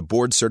speak with a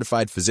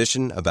board-certified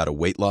physician about a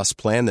weight loss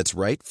plan that's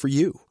right for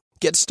you.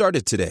 Get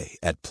started today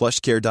at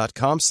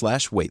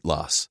plushcare.com/weight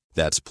loss.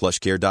 That's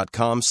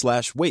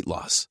plushcare.com/weight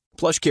loss.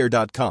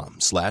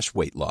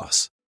 plushcare.com/weight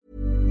loss.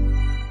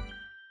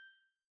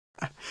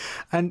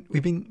 And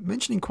we've been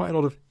mentioning quite a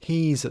lot of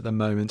he's at the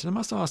moment. And I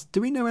must ask,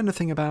 do we know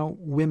anything about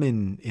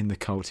women in the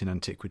cult in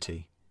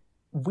antiquity?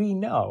 We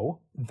know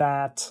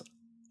that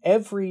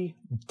every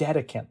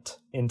dedicant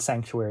in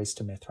sanctuaries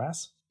to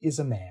Mithras is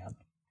a man.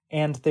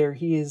 And there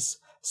is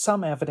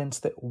some evidence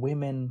that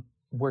women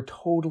were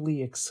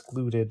totally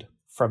excluded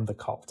from the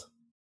cult.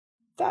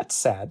 That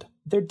said,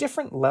 there are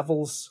different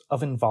levels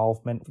of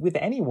involvement with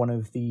any one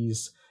of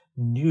these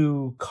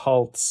new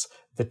cults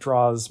that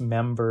draws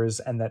members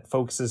and that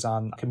focuses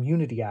on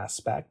community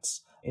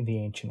aspects in the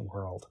ancient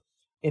world.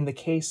 In the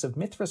case of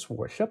Mithras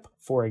worship,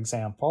 for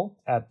example,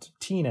 at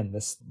Tienen,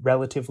 this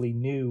relatively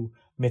new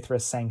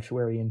Mithras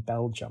sanctuary in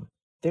Belgium,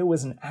 there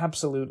was an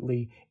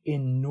absolutely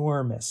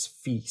enormous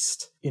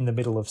feast in the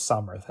middle of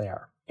summer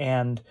there.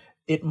 And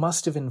it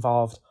must have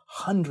involved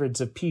hundreds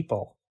of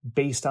people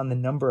based on the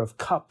number of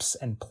cups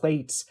and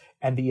plates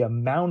and the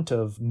amount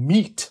of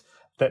meat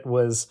that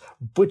was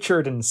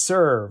butchered and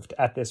served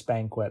at this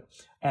banquet.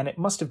 And it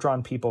must have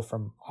drawn people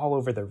from all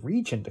over the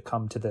region to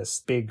come to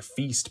this big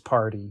feast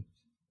party.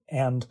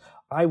 And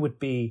I would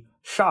be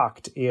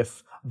shocked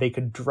if they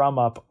could drum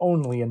up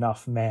only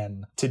enough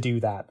men to do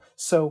that.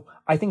 So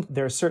I think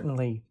there are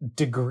certainly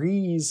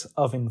degrees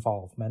of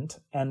involvement.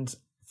 And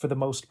for the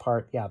most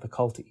part, yeah, the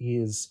cult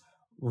is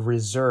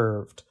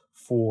reserved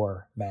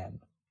for men.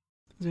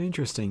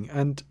 Interesting.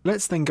 And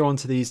let's then go on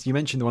to these. You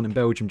mentioned the one in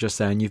Belgium just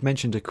there, and you've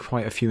mentioned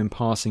quite a few in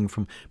passing,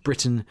 from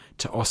Britain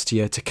to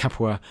Ostia to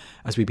Capua,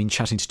 as we've been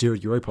chatting to do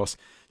at Europos.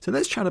 So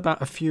let's chat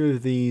about a few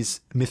of these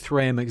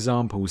mithraeum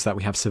examples that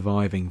we have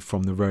surviving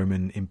from the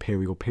Roman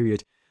imperial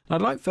period. And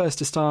I'd like first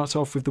to start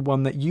off with the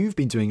one that you've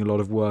been doing a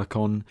lot of work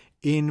on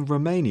in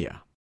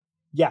Romania.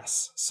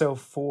 Yes. So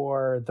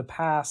for the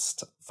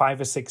past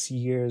 5 or 6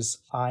 years,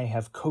 I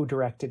have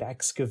co-directed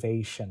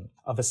excavation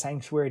of a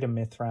sanctuary to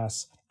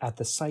Mithras at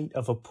the site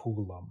of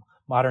Apulum,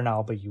 modern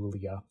Alba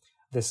Iulia,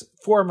 this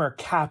former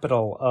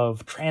capital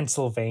of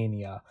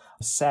Transylvania,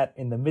 set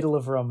in the middle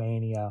of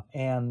Romania.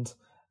 And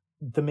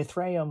the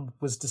mithraeum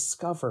was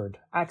discovered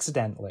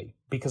accidentally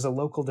because a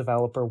local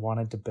developer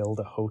wanted to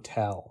build a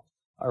hotel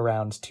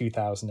around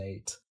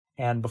 2008.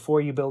 And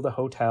before you build a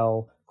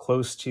hotel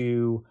close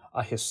to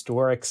a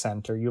historic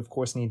center, you of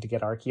course need to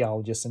get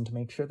archaeologists in to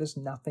make sure there's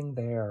nothing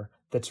there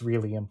that's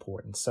really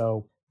important.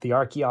 So the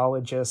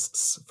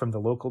archaeologists from the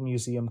local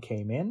museum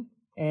came in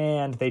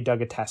and they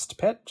dug a test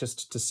pit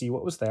just to see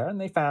what was there, and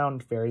they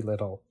found very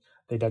little.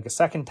 They dug a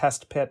second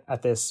test pit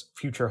at this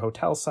future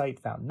hotel site,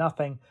 found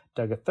nothing,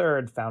 dug a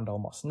third, found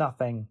almost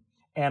nothing.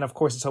 And of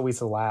course, it's always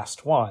the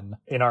last one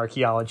in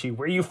archaeology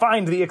where you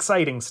find the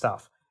exciting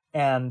stuff.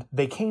 And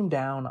they came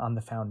down on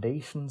the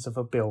foundations of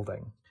a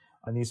building,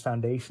 and these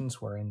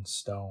foundations were in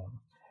stone.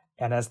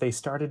 And as they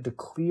started to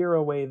clear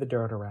away the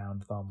dirt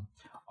around them,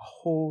 a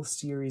whole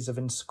series of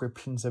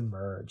inscriptions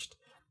emerged,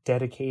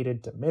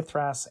 dedicated to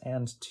Mithras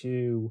and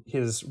to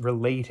his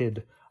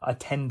related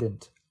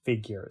attendant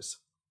figures.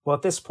 Well,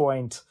 at this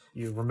point,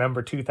 you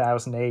remember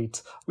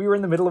 2008, we were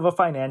in the middle of a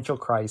financial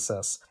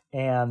crisis,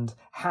 and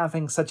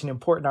having such an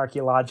important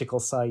archaeological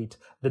site,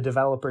 the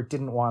developer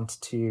didn't want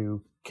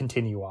to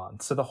continue on.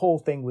 So the whole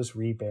thing was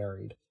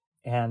reburied.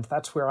 And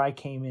that's where I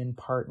came in,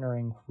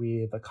 partnering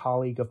with a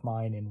colleague of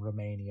mine in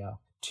Romania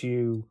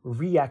to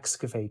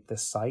re-excavate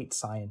this site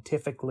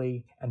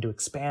scientifically and to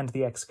expand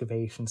the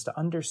excavations to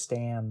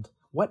understand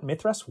what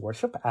Mithras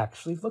worship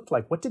actually looked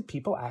like. What did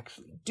people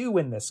actually do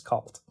in this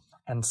cult?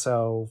 And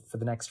so for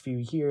the next few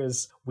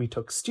years, we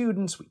took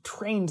students, we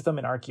trained them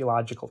in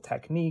archaeological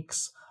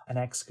techniques, and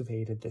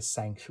excavated this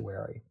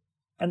sanctuary.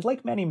 And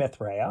like many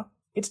mithraea,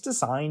 it's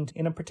designed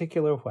in a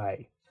particular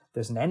way.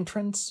 There's an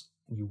entrance,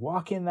 and you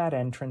walk in that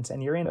entrance,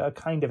 and you're in a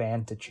kind of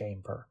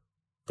antechamber.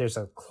 There's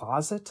a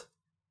closet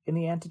in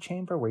the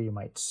antechamber where you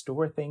might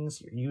store things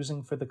you're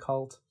using for the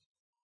cult.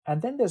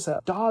 And then there's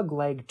a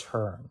dog-leg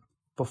turn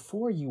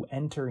before you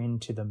enter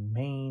into the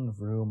main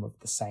room of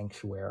the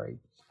sanctuary.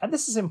 And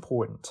this is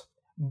important.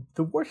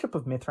 The worship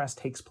of Mithras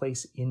takes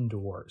place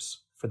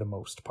indoors for the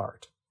most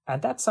part.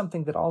 And that's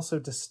something that also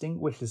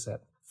distinguishes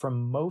it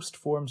from most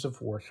forms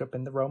of worship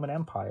in the Roman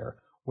Empire,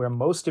 where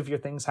most of your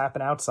things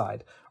happen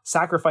outside.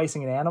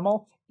 Sacrificing an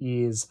animal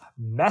is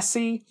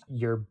messy.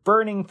 You're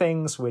burning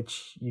things,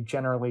 which you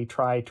generally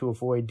try to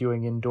avoid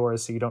doing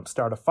indoors so you don't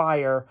start a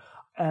fire.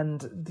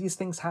 And these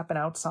things happen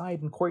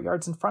outside in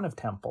courtyards in front of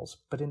temples.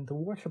 But in the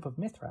worship of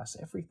Mithras,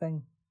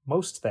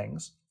 most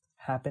things,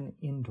 happen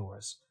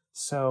indoors.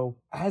 So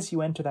as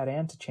you enter that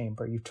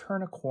antechamber, you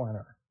turn a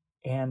corner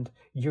and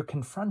you're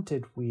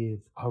confronted with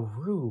a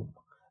room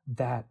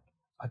that,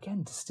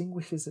 again,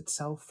 distinguishes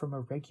itself from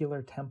a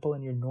regular temple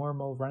in your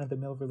normal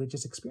run-of-the-mill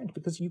religious experience,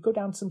 because you go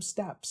down some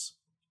steps.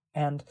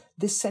 And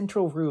this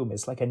central room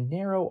is like a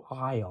narrow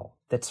aisle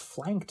that's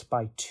flanked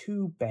by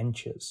 2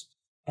 benches.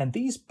 And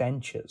these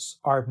benches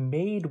are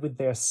made with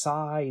their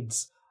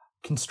sides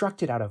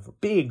constructed out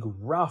of big,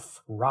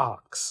 rough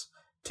rocks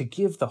to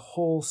give the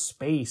whole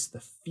space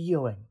the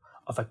feeling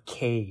of a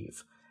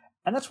cave.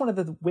 And that's one of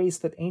the ways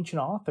that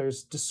ancient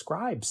authors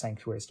describe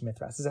sanctuaries to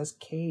Mithras, is as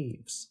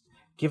caves,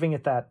 giving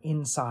it that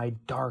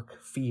inside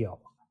dark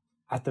feel.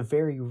 At the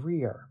very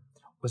rear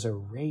was a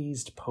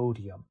raised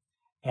podium,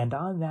 and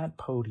on that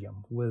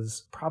podium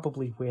was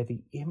probably where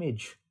the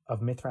image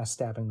of Mithras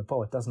stabbing the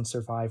bull. It doesn't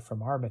survive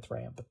from our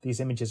mithraeum, but these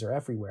images are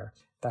everywhere.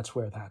 That's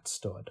where that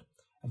stood.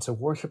 And so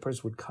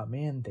worshippers would come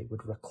in, they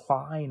would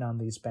recline on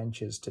these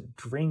benches to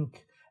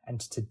drink and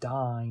to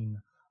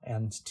dine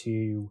and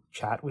to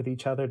chat with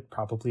each other,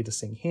 probably to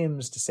sing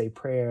hymns, to say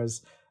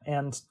prayers,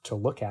 and to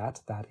look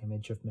at that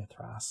image of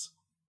Mithras.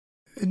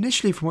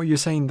 Initially, from what you're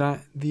saying,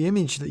 that the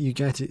image that you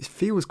get, it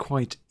feels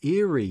quite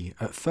eerie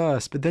at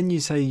first, but then you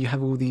say you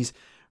have all these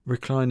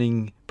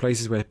reclining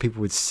places where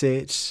people would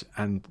sit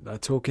and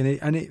talk in it,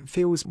 and it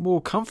feels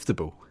more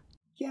comfortable.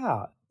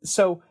 Yeah,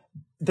 so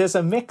there's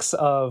a mix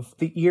of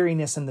the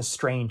eeriness and the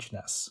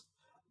strangeness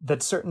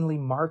that certainly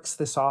marks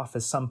this off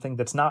as something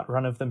that's not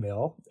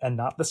run-of-the-mill and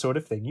not the sort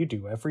of thing you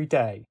do every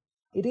day.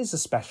 It is a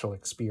special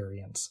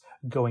experience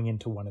going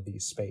into one of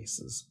these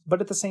spaces.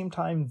 But at the same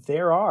time,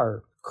 there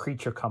are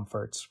creature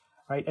comforts,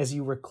 right? As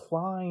you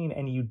recline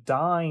and you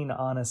dine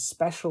on a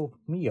special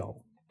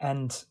meal.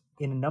 And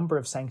in a number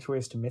of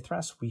sanctuaries to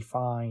Mithras, we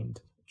find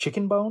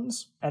chicken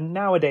bones. And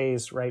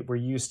nowadays, right, we're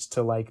used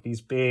to like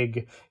these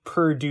big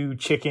Purdue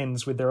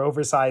chickens with their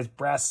oversized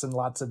breasts and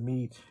lots of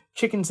meat.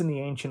 Chickens in the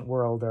ancient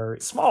world are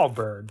small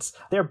birds.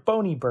 They're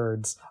bony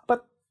birds,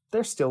 but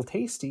they're still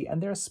tasty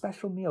and they're a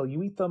special meal.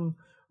 You eat them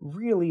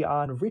really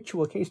on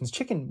ritual occasions.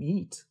 Chicken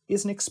meat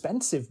is an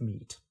expensive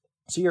meat.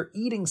 So you're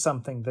eating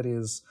something that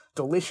is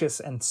delicious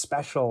and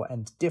special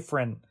and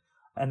different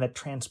and that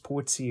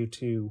transports you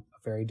to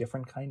a very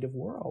different kind of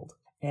world.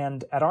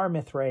 And at our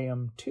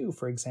mithraeum too,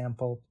 for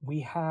example,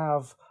 we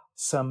have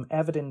some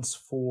evidence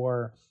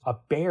for a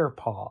bear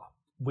paw,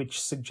 which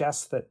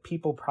suggests that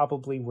people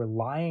probably were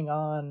lying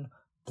on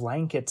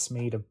blankets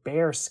made of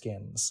bear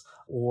skins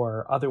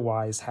or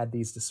otherwise had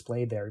these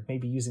displayed there,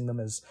 maybe using them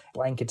as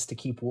blankets to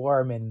keep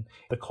warm in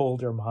the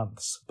colder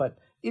months. But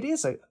it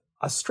is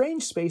a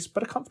strange space,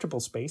 but a comfortable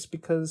space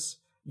because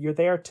you're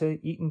there to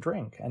eat and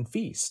drink and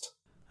feast.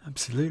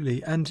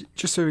 Absolutely. And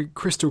just so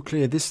crystal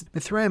clear, this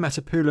mithraeum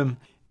at Apulum,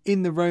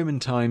 in the Roman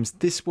times,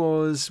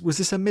 was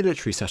this a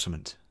military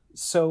settlement?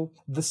 So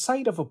the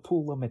site of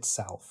Apulum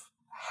itself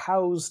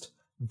housed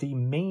the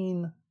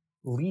main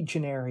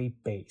legionary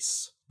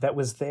base that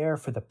was there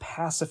for the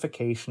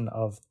pacification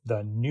of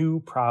the new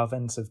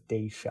province of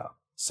Dacia.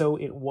 So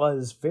it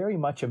was very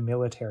much a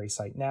military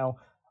site. Now,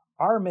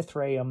 our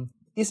mithraeum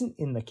isn't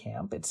in the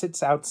camp. It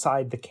sits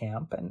outside the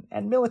camp,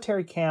 and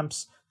military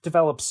camps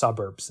develop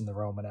suburbs in the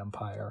Roman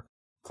Empire,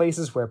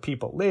 places where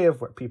people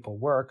live, where people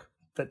work,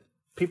 that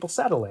people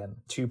settle in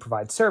to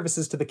provide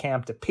services to the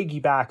camp, to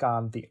piggyback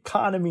on the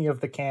economy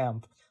of the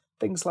camp,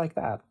 things like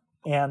that.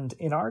 And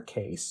in our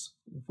case,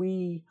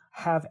 we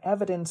have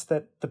evidence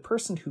that the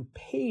person who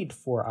paid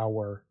for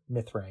our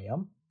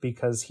mithraeum,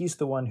 because he's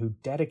the one who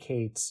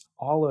dedicates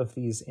all of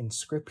these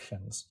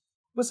inscriptions,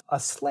 was a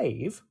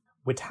slave,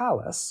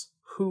 Vitalis,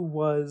 who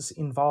was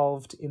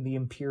involved in the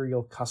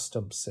imperial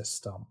customs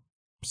system.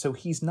 So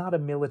he's not a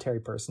military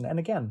person. And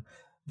again,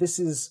 this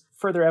is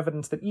further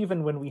evidence that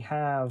even when we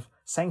have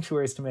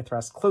sanctuaries to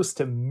Mithras close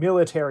to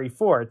military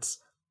forts,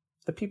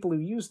 the people who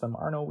use them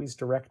aren't always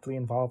directly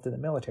involved in the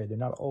military. They're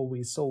not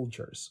always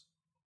soldiers.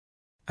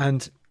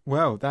 And,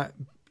 well, that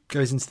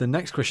goes into the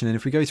next question. And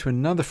if we go to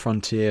another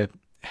frontier,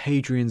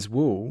 Hadrian's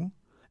Wall,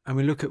 and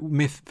we look at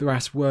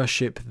Mithras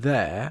worship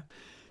there,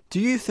 do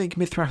you think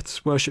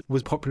Mithras worship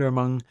was popular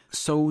among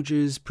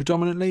soldiers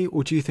predominantly,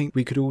 or do you think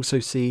we could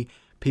also see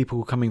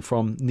people coming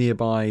from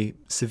nearby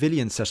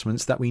civilian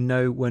settlements that we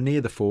know were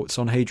near the forts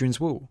on Hadrian's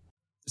Wall?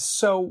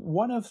 So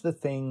one of the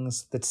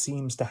things that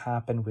seems to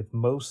happen with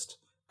most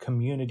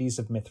communities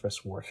of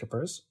Mithras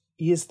worshippers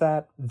is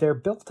that they're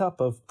built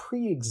up of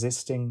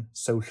pre-existing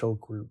social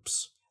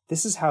groups.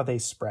 This is how they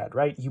spread,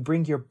 right? You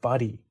bring your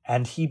buddy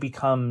and he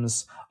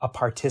becomes a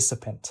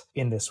participant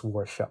in this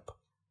worship.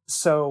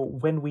 So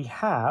when we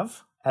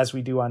have, as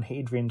we do on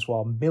Hadrian's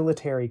Wall,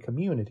 military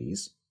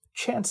communities,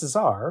 chances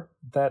are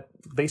that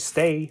they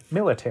stay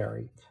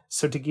military.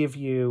 So to give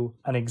you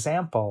an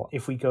example,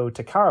 if we go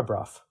to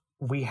Karabruf,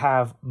 we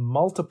have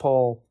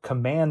multiple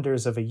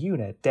commanders of a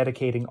unit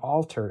dedicating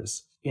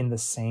altars in the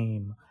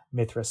same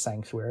Mithras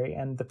sanctuary,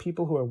 and the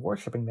people who are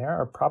worshipping there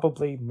are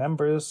probably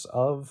members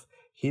of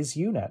his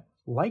unit.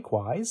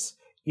 Likewise,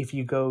 if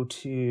you go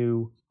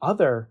to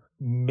other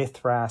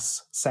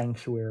Mithras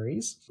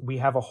sanctuaries, we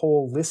have a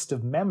whole list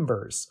of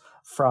members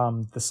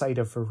from the site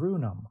of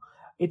Verunum.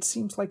 It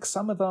seems like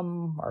some of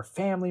them are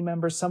family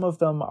members, some of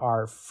them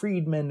are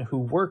freedmen who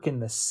work in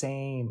the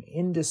same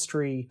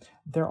industry.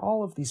 They're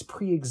all of these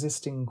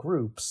pre-existing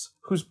groups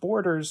whose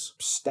borders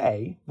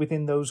stay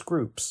within those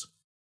groups.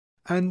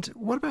 And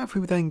what about if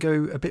we then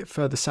go a bit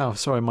further south?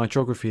 Sorry, my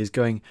geography is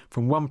going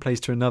from one place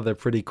to another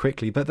pretty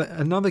quickly, but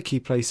another key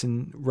place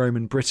in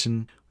Roman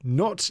Britain,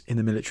 not in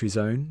the military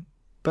zone,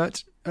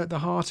 but at the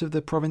heart of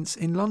the province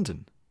in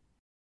London.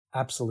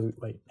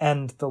 Absolutely.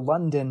 And the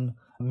London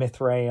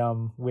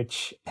Mithraeum,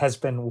 which has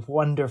been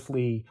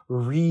wonderfully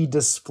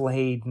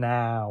redisplayed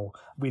now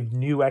with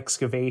new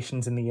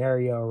excavations in the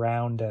area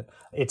around it.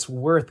 It's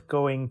worth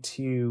going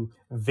to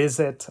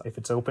visit if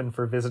it's open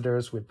for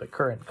visitors with the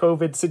current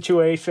COVID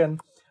situation.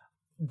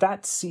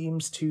 That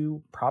seems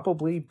to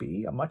probably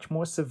be a much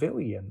more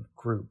civilian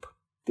group.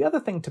 The other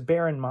thing to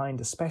bear in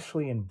mind,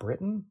 especially in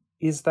Britain,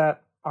 is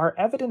that our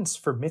evidence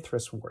for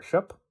Mithras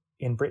worship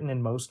in Britain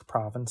in most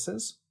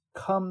provinces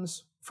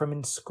comes from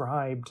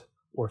inscribed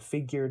or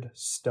figured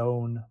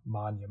stone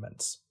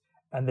monuments.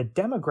 And the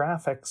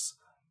demographics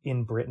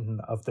in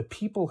Britain of the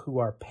people who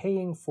are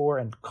paying for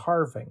and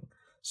carving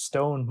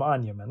stone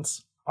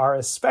monuments are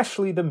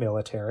especially the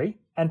military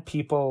and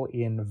people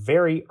in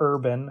very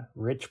urban,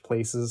 rich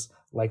places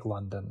like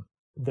London.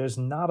 There's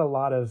not a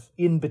lot of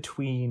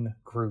in-between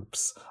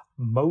groups.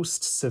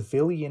 Most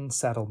civilian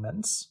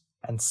settlements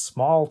and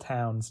small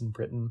towns in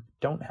Britain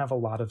don't have a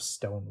lot of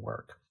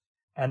stonework.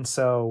 And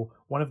so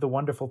one of the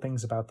wonderful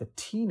things about the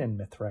Tienen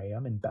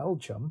Mithraeum in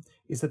Belgium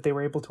is that they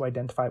were able to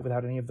identify it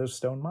without any of those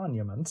stone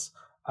monuments.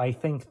 I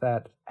think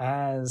that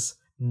as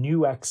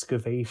new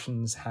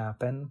excavations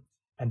happen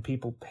and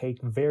people pay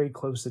very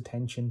close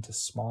attention to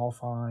small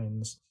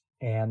finds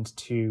and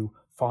to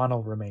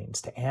faunal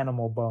remains, to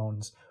animal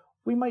bones,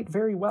 we might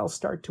very well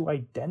start to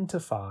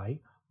identify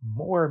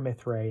more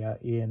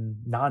Mithraea in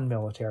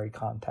non-military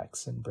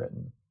contexts in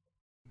Britain.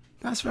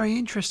 That's very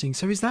interesting.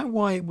 So is that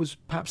why it was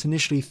perhaps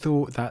initially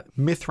thought that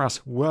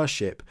Mithras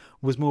worship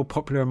was more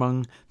popular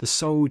among the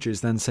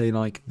soldiers than, say,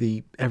 like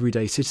the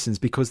everyday citizens,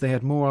 because they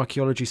had more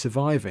archaeology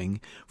surviving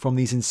from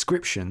these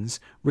inscriptions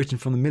written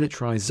from the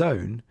militarized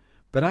zone,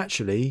 but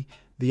actually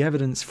the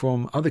evidence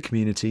from other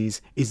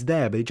communities is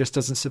there, but it just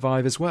doesn't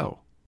survive as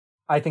well?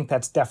 I think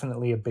that's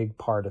definitely a big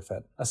part of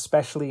it,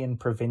 especially in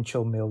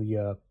provincial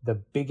milieu, the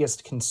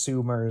biggest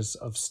consumers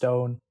of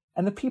stone,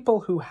 and the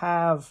people who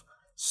have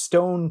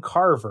stone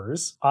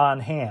carvers on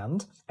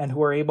hand and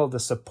who are able to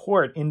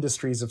support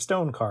industries of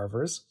stone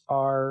carvers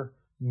are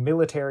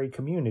military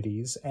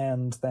communities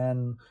and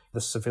then the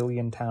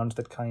civilian towns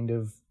that kind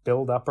of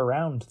build up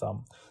around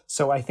them.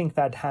 So I think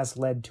that has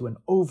led to an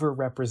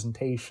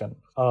overrepresentation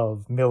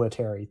of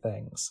military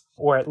things,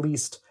 or at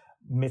least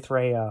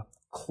Mithraea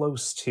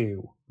close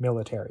to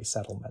military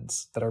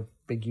settlements that are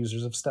big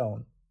users of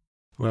stone.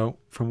 Well,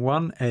 from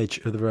one edge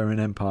of the Roman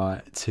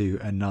Empire to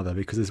another,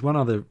 because there's one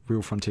other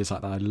real frontier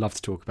site that I'd love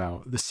to talk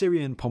about, the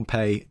Syrian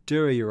Pompeii,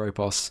 Dura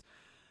Europos.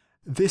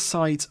 This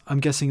site, I'm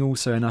guessing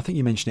also, and I think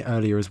you mentioned it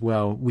earlier as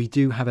well, we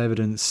do have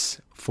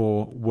evidence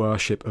for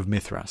worship of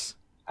Mithras.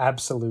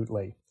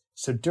 Absolutely.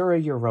 So Dura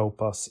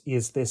Europos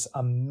is this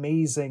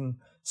amazing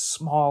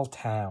small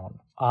town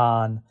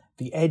on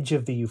the edge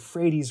of the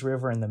Euphrates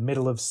River in the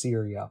middle of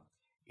Syria.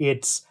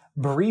 It's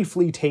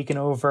briefly taken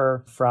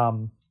over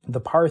from the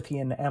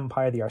Parthian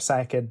Empire, the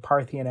Arsaakid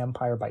Parthian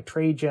Empire by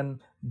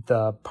Trajan.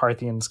 The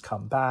Parthians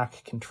come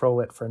back,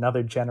 control it for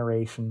another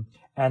generation,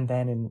 and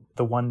then in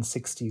the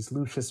 160s,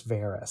 Lucius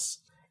Verus,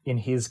 in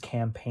his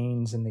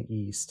campaigns in the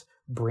east,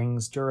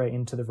 brings Dura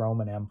into the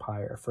Roman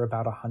Empire for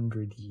about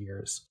 100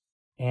 years.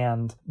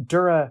 And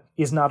Dura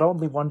is not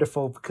only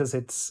wonderful because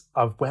it's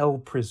a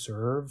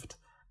well-preserved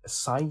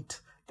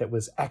site that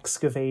was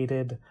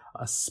excavated,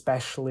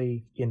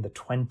 especially in the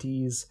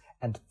 20s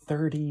and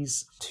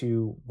 30s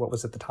to what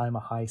was at the time a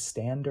high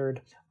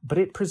standard, but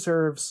it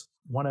preserves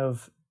one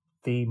of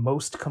the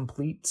most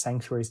complete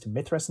sanctuaries to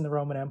Mithras in the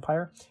Roman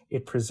Empire.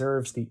 It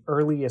preserves the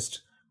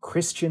earliest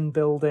Christian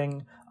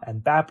building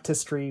and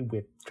baptistry,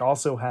 which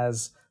also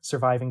has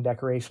surviving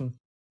decoration,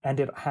 and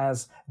it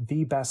has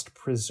the best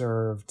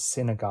preserved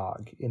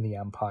synagogue in the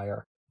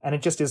empire. And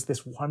it just is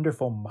this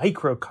wonderful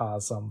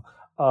microcosm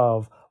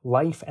of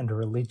life and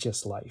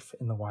religious life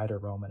in the wider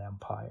Roman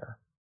Empire.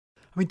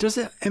 I mean, does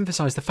it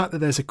emphasize the fact that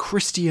there's a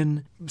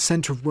Christian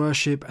center of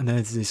worship and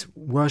there's this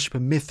worship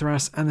of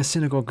Mithras and the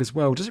synagogue as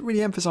well? Does it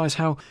really emphasize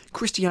how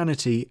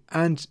Christianity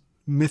and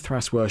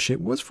Mithras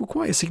worship was for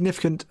quite a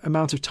significant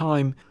amount of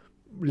time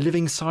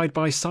living side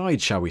by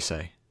side, shall we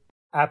say?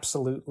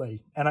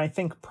 Absolutely. And I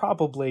think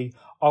probably,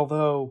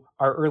 although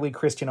our early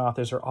Christian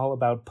authors are all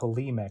about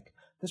polemic,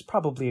 there's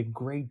probably a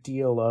great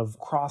deal of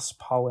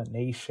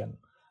cross-pollination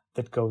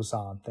that goes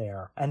on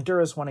there. And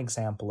Dura is one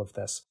example of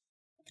this.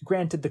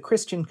 Granted, the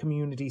Christian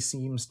community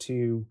seems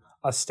to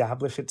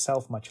establish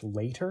itself much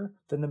later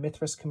than the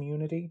Mithras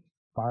community.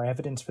 Our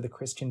evidence for the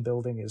Christian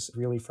building is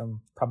really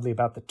from probably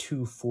about the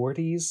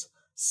 240s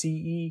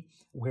CE,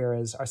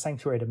 whereas our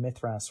sanctuary to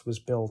Mithras was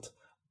built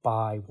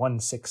by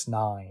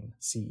 169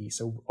 CE,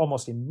 so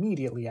almost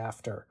immediately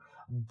after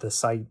the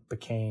site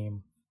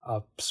became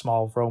a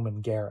small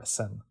Roman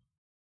garrison.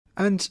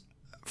 And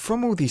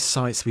from all these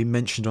sites we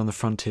mentioned on the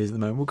frontiers at the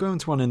moment, we'll go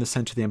into one in the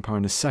centre of the empire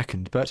in a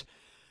second, but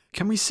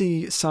can we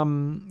see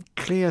some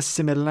clear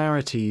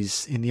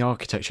similarities in the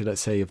architecture, let's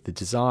say, of the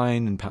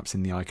design and perhaps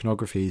in the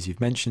iconography, as you've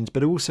mentioned,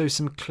 but also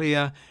some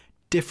clear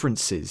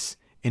differences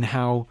in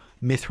how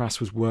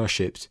Mithras was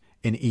worshipped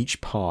in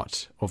each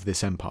part of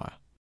this empire?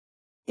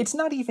 It's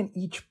not even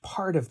each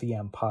part of the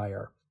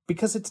empire,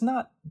 because it's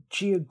not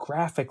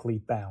geographically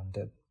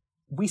bounded.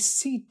 We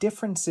see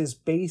differences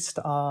based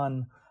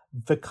on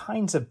the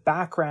kinds of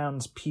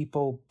backgrounds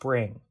people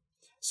bring.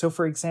 So,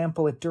 for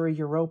example, at Dura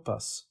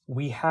Europos,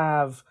 we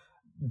have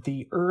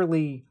the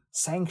early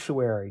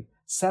sanctuary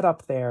set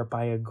up there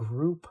by a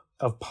group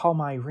of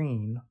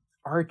Palmyrene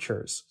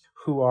archers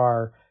who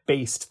are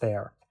based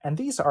there. And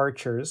these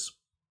archers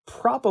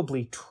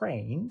probably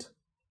trained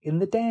in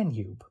the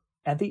Danube.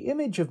 And the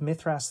image of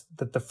Mithras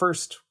that the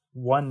first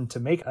one to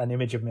make an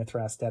image of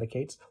Mithras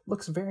dedicates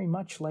looks very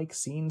much like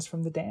scenes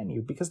from the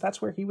Danube, because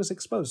that's where he was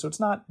exposed. So it's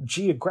not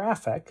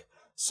geographic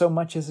so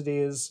much as it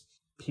is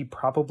he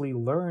probably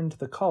learned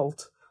the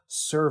cult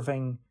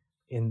serving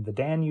in the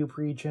Danube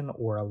region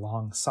or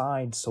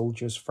alongside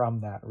soldiers from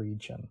that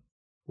region.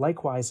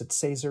 Likewise, at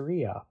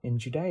Caesarea in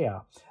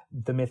Judea,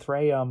 the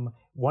Mithraeum,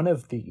 one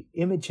of the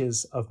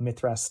images of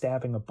Mithras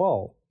stabbing a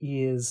bull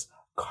is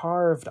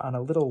carved on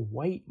a little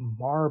white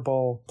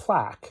marble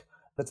plaque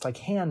that's like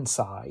hand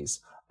size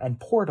and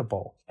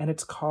portable, and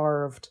it's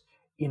carved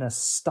in a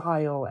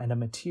style and a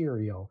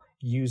material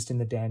used in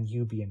the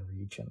Danubian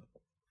region.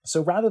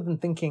 So rather than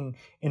thinking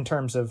in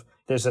terms of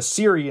there's a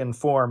Syrian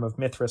form of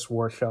Mithras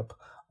worship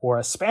or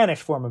a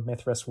Spanish form of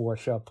Mithras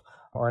worship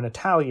or an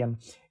Italian,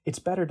 it's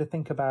better to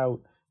think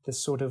about this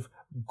sort of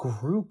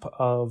group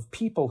of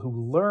people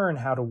who learn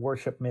how to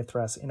worship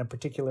Mithras in a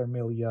particular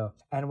milieu,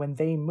 and when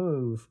they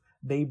move,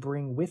 they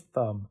bring with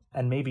them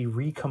and maybe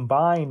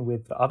recombine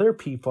with other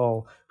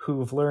people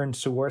who've learned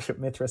to worship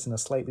Mithras in a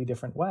slightly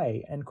different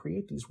way and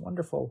create these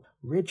wonderful,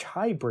 rich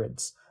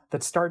hybrids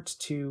that start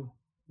to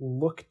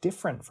look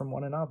different from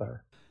one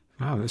another.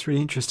 Wow, that's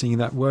really interesting,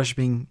 that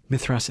worshipping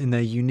Mithras in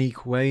their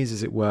unique ways,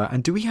 as it were.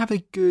 And do we have a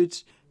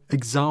good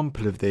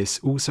example of this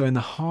also in the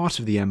heart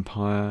of the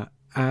empire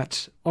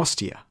at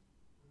Ostia?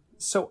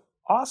 So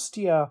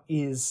Ostia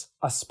is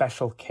a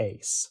special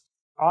case.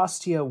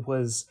 Ostia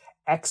was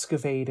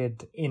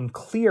excavated in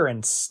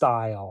clearance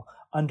style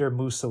under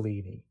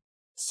Mussolini.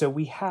 So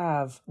we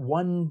have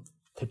 1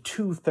 to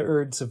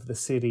 2/3 of the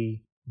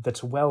city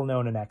that's well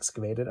known and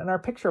excavated, and our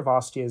picture of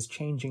Ostia is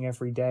changing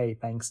every day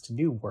thanks to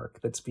new work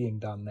that's being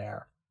done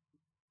there.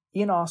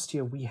 In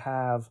Ostia, we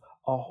have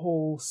a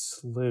whole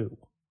slew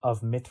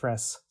of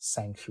Mithras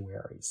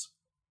sanctuaries.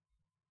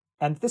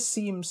 And this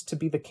seems to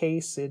be the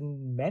case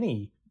in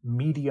many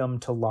medium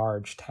to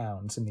large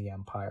towns in the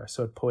empire.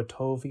 So at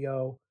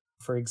Poetovio,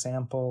 for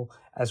example,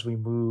 as we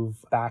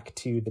move back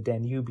to the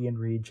Danubian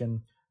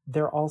region,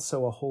 there are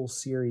also a whole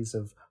series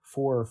of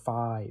 4 or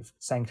 5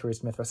 sanctuaries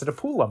to Mithras. At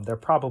Apulum, there are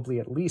probably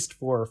at least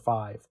 4 or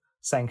 5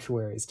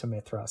 sanctuaries to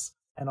Mithras.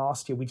 And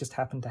Ostia, we just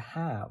happen to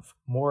have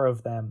more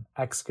of them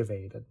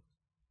excavated.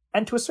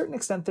 And to a certain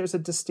extent, there's a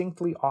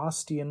distinctly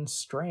Ostian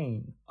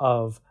strain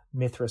of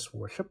Mithras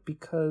worship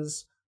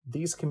because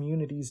these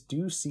communities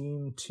do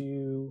seem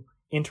to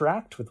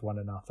interact with one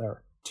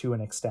another to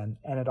an extent.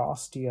 And at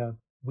Ostia,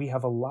 we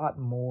have a lot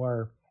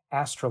more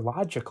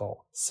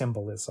astrological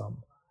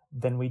symbolism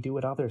than we do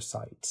at other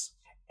sites.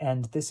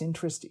 And this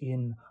interest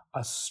in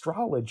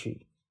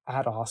astrology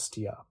at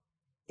Ostia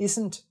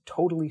isn't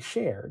totally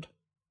shared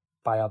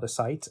by other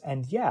sites,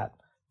 and yet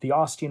the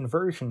Ostian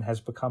version has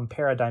become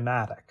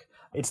paradigmatic.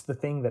 It's the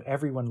thing that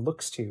everyone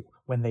looks to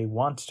when they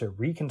want to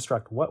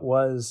reconstruct what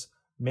was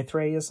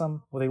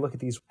Mithraism. Well, they look at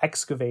these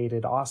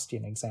excavated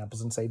Ostian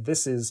examples and say,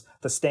 this is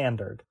the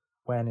standard,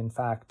 when in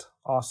fact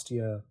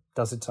Ostia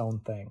does its own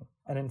thing.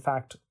 And in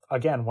fact,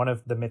 again, one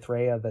of the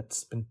Mithraea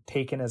that's been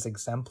taken as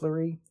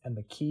exemplary and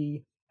the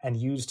key and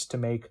used to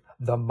make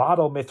the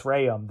model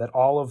Mithraeum that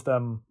all of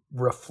them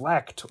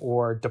reflect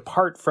or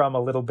depart from a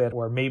little bit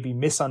or maybe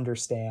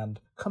misunderstand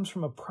comes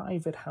from a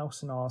private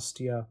house in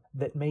Ostia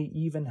that may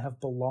even have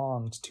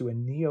belonged to a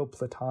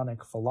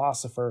Neoplatonic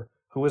philosopher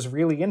who was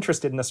really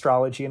interested in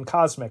astrology and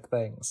cosmic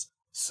things.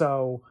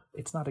 So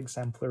it's not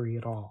exemplary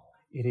at all.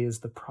 It is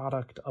the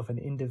product of an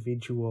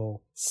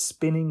individual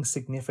spinning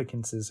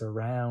significances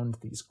around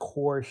these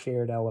core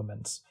shared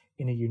elements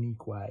in a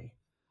unique way.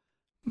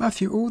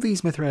 Matthew, all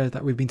these Mithraea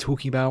that we've been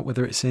talking about,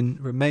 whether it's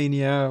in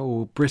Romania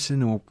or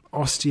Britain or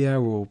Ostia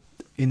or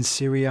in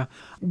Syria,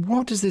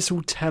 what does this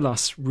all tell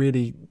us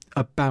really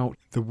about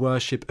the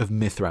worship of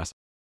Mithras?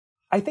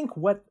 I think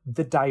what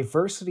the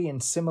diversity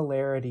and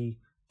similarity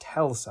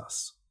tells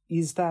us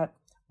is that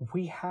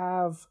we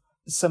have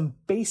some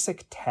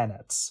basic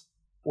tenets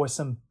or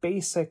some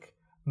basic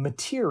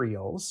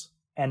materials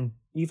and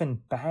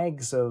even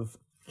bags of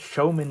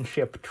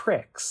showmanship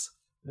tricks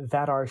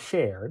that are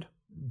shared,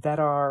 that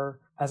are,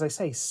 as I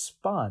say,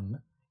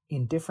 spun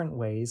in different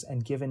ways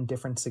and given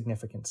different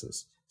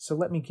significances. So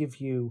let me give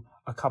you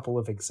a couple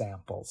of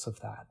examples of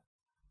that.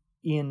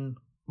 In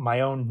my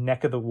own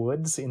neck of the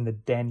woods, in the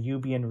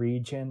Danubian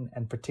region,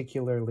 and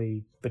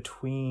particularly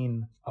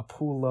between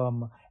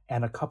Apulum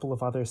and a couple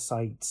of other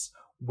sites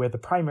where the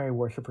primary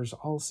worshippers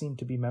all seem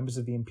to be members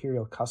of the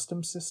imperial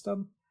custom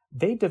system,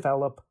 they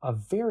develop a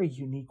very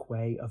unique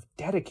way of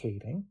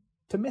dedicating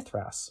to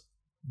Mithras.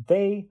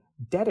 They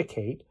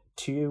dedicate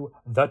to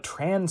the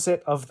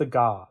transit of the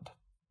god.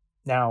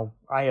 Now,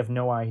 I have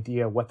no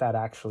idea what that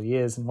actually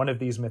is. In one of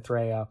these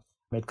Mithraea,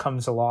 it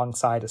comes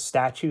alongside a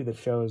statue that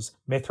shows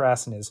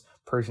Mithras in his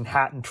Persian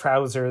hat and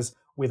trousers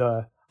with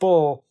a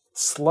bull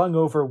slung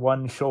over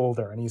one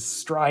shoulder, and he's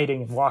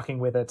striding and walking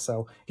with it,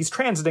 so he's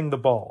transiting the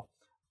bull.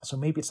 So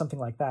maybe it's something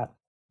like that.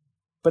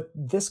 But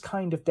this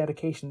kind of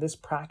dedication, this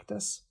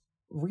practice,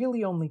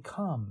 really only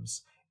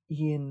comes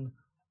in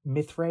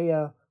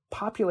Mithraea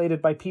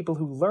populated by people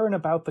who learn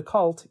about the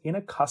cult in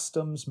a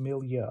customs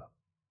milieu.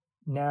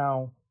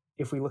 Now,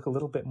 if we look a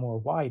little bit more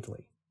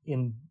widely,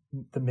 in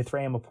the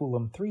Mithraeum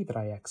Apulum 3 that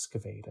I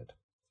excavated,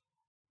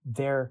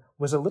 there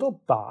was a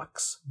little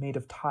box made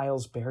of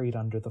tiles buried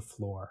under the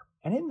floor.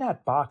 And in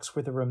that box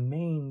were the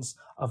remains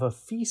of a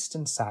feast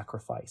and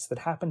sacrifice that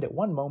happened at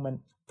one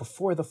moment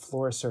before the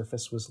floor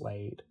surface was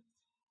laid.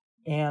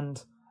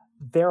 And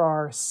there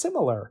are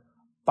similar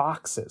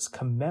boxes,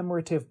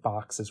 commemorative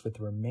boxes with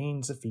the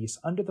remains of feasts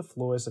under the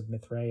floors of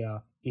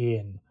Mithraea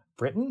in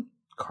Britain,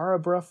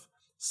 Karabruth,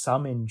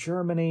 some in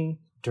Germany,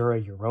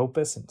 Dura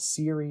Europus in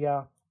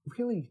Syria,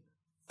 really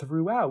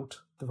throughout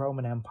the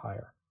Roman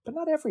Empire. But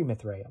not every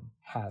Mithraeum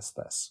has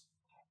this.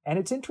 And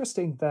it's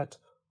interesting that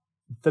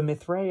the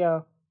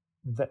Mithraea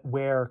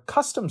where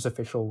customs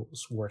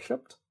officials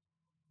worshipped,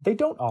 they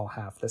don't all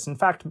have this. In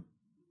fact,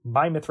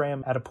 my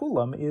Mithraeum at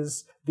Apulum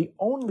is the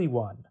only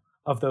one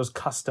of those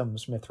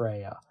customs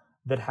Mithraea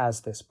that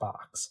has this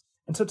box.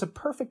 And so it's a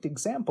perfect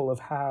example of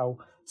how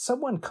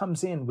someone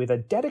comes in with a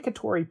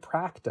dedicatory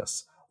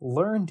practice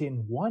learned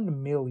in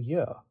one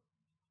milieu,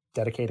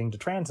 dedicating to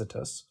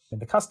transitus, in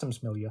the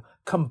customs milieu,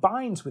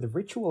 combines with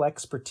ritual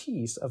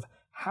expertise of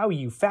how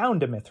you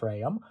found a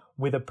Mithraeum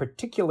with a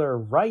particular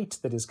rite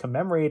that is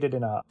commemorated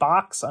in a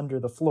box under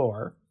the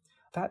floor.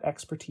 That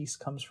expertise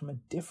comes from a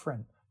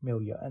different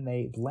milieu, and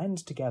they blend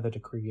together to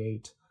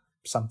create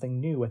something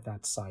new at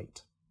that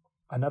site.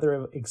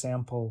 Another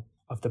example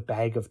of the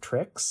bag of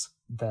tricks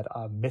that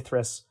a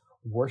Mithras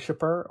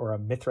worshipper or a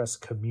Mithras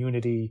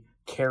community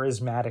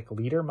charismatic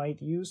leader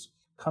might use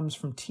comes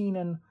from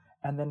Tinan,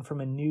 and then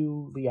from a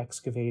newly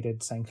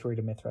excavated sanctuary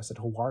to Mithras at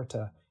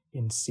Huarta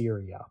in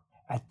Syria.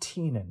 At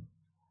Tinan,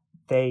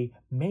 they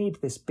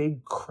made this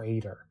big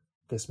crater,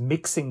 this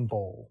mixing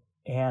bowl,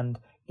 and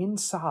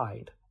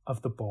inside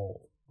of the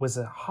bowl was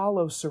a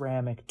hollow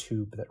ceramic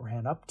tube that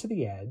ran up to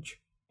the edge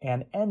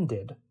and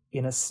ended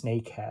in a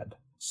snake head,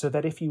 so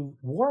that if you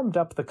warmed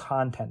up the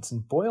contents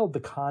and boiled the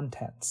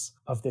contents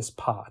of this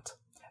pot,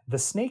 the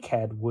snake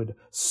head would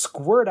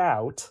squirt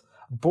out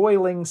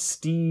boiling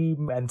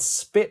steam and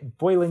spit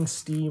boiling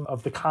steam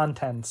of the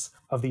contents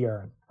of the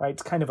urn, right?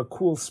 It's kind of a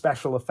cool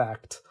special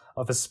effect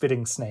of a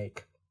spitting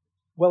snake.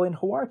 Well, in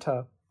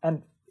Huarta,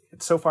 and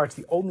so far it's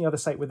the only other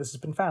site where this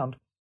has been found,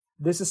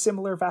 there's a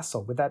similar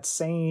vessel with that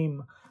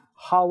same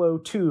hollow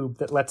tube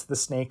that lets the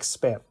snake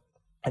spit.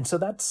 And so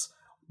that's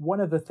one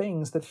of the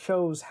things that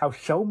shows how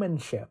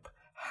showmanship,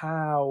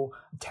 how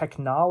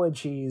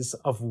technologies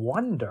of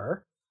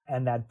wonder,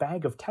 and that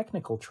bag of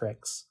technical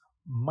tricks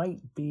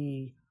might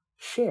be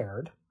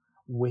shared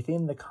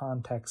within the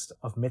context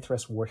of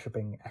Mithras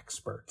worshipping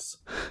experts.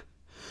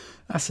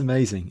 That's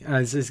amazing.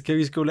 Can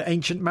you call it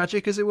ancient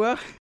magic, as it were?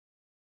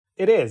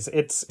 It is.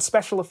 It's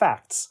special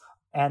effects.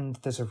 And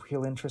there's a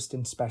real interest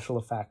in special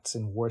effects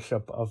in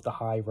worship of the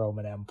High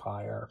Roman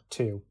Empire,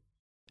 too.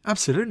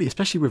 Absolutely,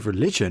 especially with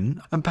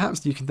religion. And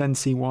perhaps you can then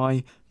see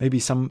why maybe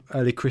some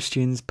early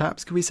Christians,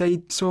 perhaps could we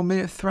say, saw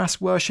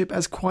Mithras worship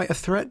as quite a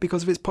threat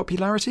because of its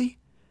popularity?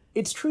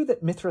 It's true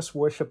that Mithras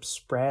worship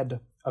spread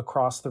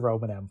across the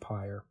Roman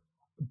Empire.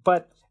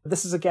 But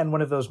this is, again,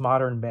 one of those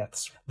modern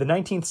myths. The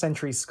 19th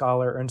century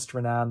scholar Ernst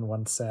Renan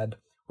once said,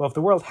 well, if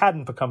the world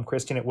hadn't become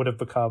Christian, it would have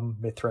become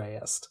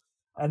Mithraist.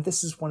 And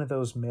this is one of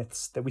those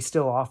myths that we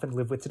still often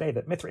live with today,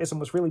 that Mithraism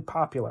was really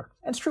popular.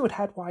 And it's true, it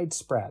had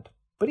widespread.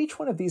 But each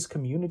one of these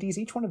communities,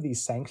 each one of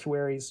these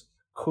sanctuaries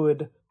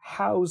could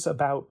house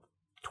about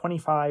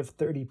 25,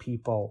 30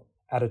 people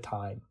at a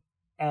time.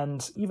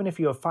 And even if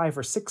you have 5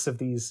 or 6 of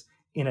these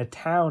in a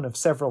town of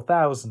several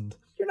thousand,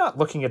 you're not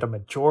looking at a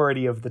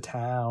majority of the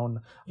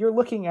town. You're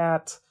looking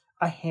at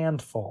a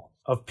handful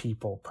of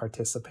people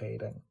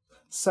participating.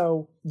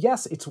 So,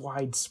 yes, it's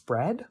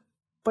widespread,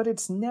 but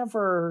it's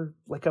never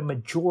like a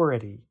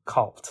majority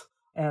cult.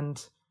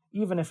 And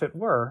even if it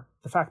were,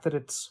 the fact that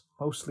it's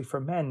mostly for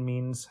men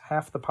means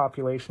half the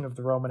population of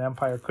the Roman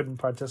Empire couldn't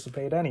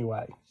participate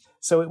anyway.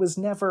 So it was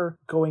never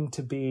going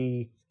to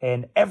be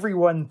an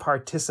everyone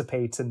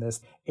participates in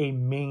this, a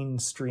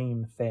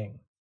mainstream thing.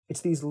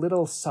 It's these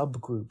little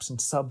subgroups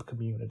and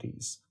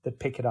sub-communities that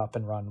pick it up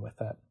and run with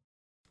it.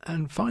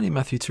 And finally,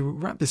 Matthew, to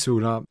wrap this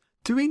all up,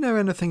 do we know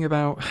anything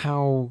about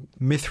how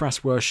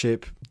Mithras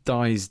worship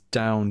dies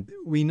down?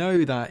 We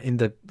know that in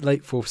the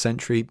late 4th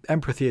century,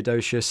 Emperor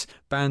Theodosius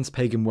bans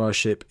pagan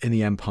worship in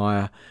the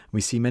empire.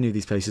 We see many of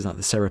these places like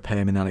the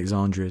Serapeum in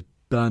Alexandria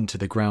burned to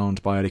the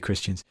ground by early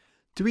Christians.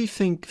 Do we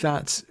think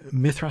that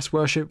Mithras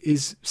worship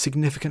is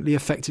significantly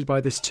affected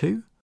by this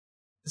too?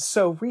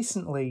 So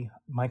recently,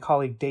 my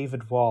colleague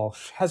David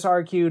Walsh has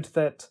argued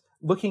that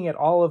looking at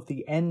all of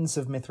the ends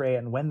of Mithraea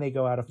and when they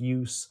go out of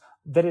use,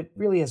 that it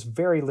really has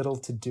very little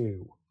to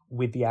do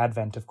with the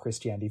advent of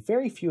Christianity.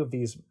 Very few of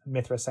these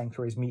Mithras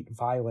sanctuaries meet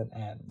violent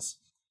ends.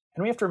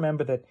 And we have to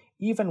remember that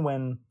even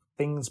when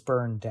things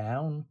burn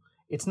down,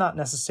 it's not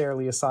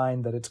necessarily a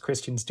sign that it's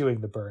Christians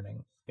doing the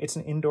burning. It's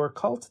an indoor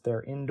cult. There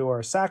are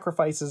indoor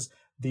sacrifices.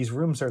 These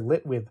rooms are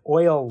lit with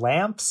oil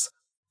lamps.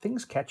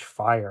 Things catch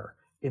fire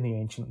in the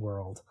ancient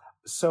world.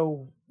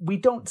 So we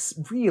don't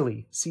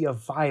really see a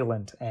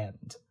violent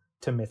end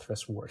to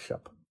Mithras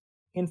worship.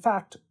 In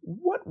fact,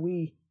 what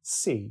we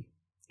see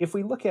if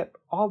we look at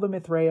all the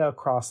Mithraea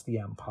across the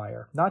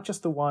empire, not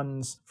just the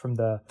ones from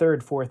the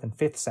 3rd, 4th, and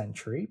 5th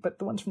century, but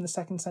the ones from the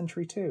 2nd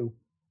century too,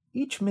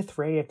 each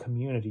Mithraea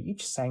community,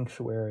 each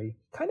sanctuary,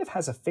 kind of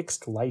has a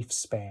fixed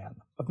lifespan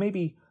of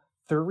maybe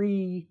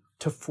 3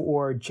 to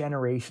 4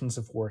 generations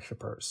of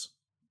worshippers.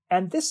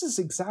 And this is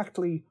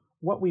exactly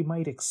what we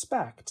might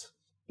expect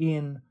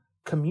in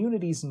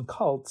communities and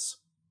cults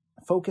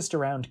focused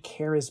around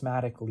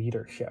charismatic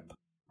leadership,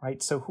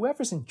 right? So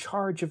whoever's in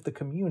charge of the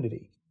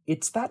community,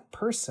 it's that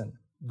person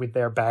with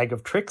their bag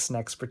of tricks and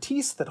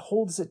expertise that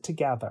holds it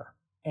together.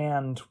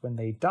 And when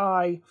they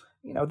die,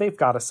 they've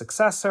got a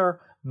successor.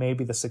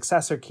 Maybe the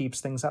successor keeps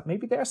things up.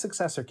 Maybe their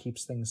successor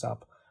keeps things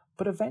up.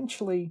 But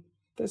eventually,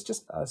 there's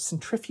just a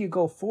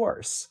centrifugal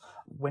force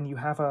when you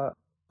have a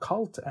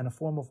cult and a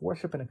form of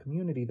worship in a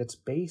community that's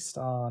based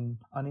on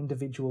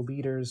individual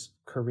leaders,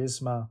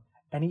 charisma,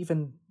 and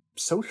even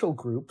social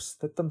groups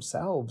that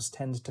themselves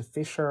tend to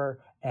fissure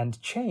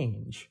and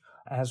change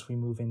as we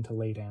move into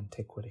late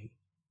antiquity.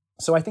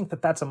 So I think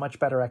that that's a much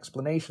better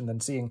explanation than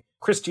seeing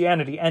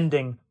Christianity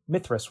ending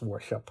Mithras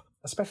worship,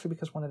 especially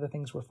because one of the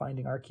things we're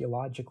finding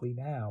archaeologically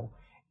now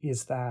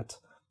is that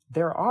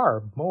there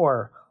are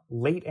more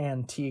late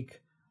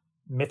antique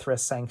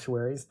Mithras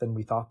sanctuaries than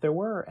we thought there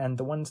were, and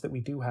the ones that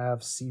we do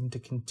have seem to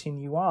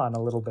continue on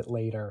a little bit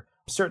later,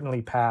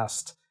 certainly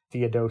past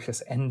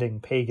Theodosius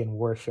ending pagan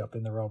worship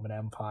in the Roman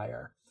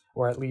Empire,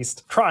 or at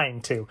least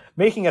trying to,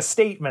 making a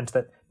statement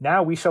that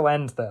now we shall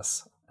end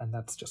this, and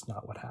that's just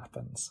not what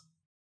happens.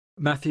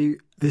 Matthew,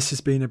 this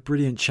has been a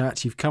brilliant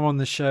chat. You've come on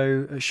the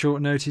show at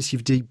short notice.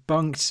 You've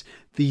debunked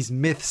these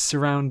myths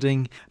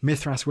surrounding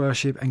Mithras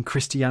worship and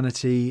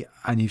Christianity,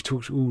 and you've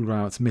talked all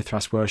about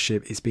Mithras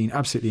worship. It's been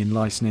absolutely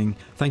enlightening.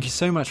 Thank you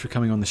so much for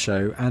coming on the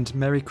show, and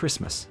Merry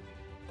Christmas.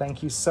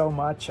 Thank you so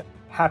much.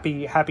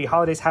 Happy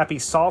holidays, happy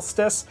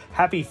solstice,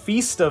 happy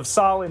feast of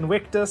Sol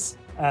Invictus,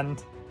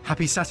 and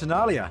happy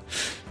Saturnalia.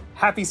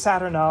 Happy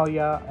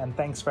Saturnalia, and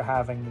thanks for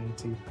having me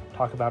to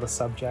talk about a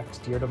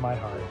subject dear to my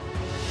heart.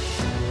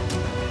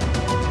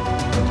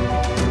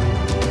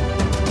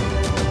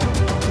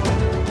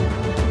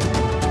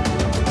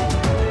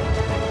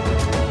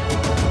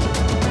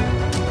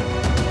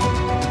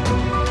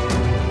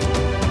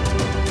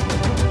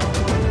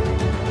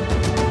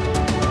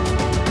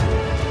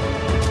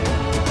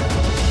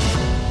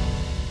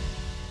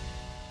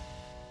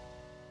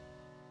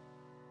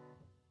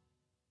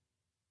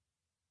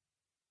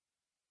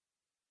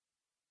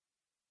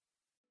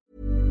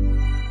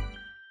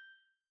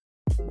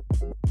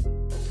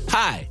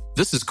 Hi,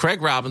 this is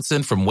Craig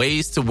Robinson from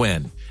Ways to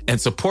Win, and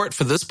support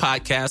for this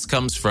podcast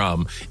comes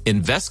from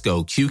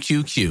Invesco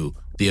QQQ,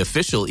 the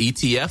official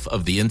ETF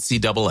of the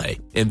NCAA.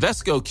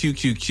 Invesco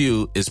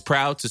QQQ is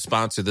proud to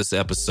sponsor this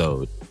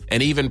episode,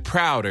 and even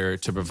prouder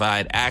to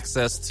provide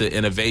access to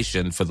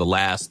innovation for the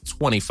last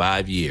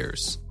 25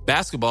 years.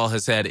 Basketball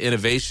has had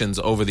innovations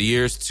over the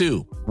years,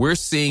 too. We're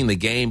seeing the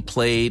game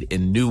played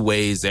in new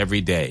ways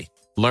every day.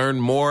 Learn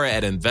more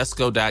at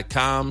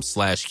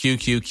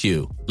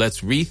Invesco.com/QQQ.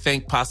 Let's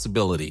rethink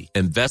possibility.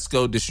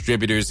 Invesco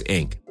Distributors,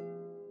 Inc.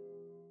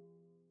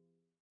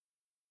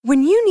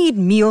 When you need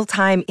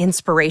mealtime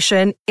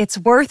inspiration, it's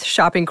worth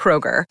shopping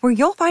Kroger, where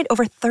you'll find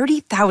over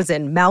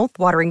 30,000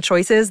 mouth-watering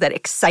choices that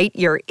excite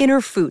your inner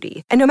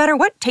foodie. And no matter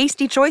what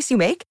tasty choice you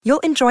make,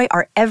 you'll enjoy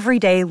our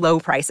everyday low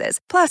prices,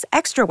 plus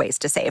extra ways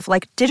to save,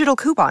 like digital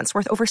coupons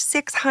worth over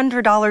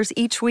 $600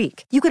 each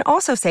week. You can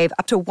also save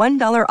up to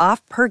 $1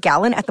 off per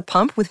gallon at the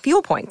pump with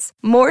fuel points.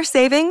 More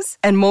savings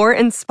and more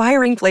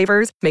inspiring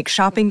flavors make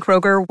shopping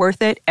Kroger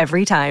worth it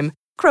every time.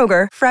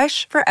 Kroger,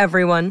 fresh for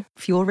everyone.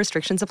 Fuel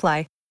restrictions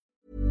apply.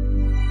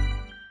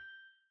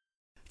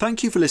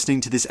 Thank you for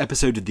listening to this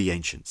episode of The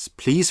Ancients.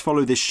 Please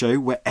follow this show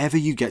wherever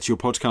you get your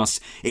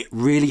podcasts. It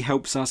really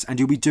helps us, and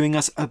you'll be doing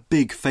us a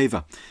big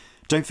favour.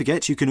 Don't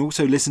forget, you can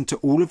also listen to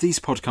all of these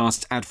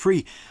podcasts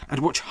ad-free and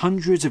watch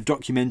hundreds of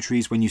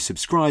documentaries when you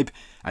subscribe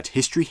at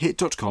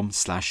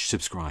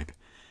historyhit.com/subscribe.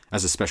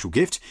 As a special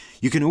gift,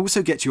 you can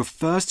also get your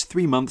first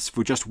 3 months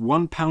for just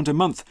 £1 a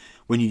month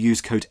when you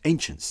use code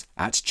ANCIENTS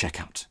at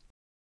checkout.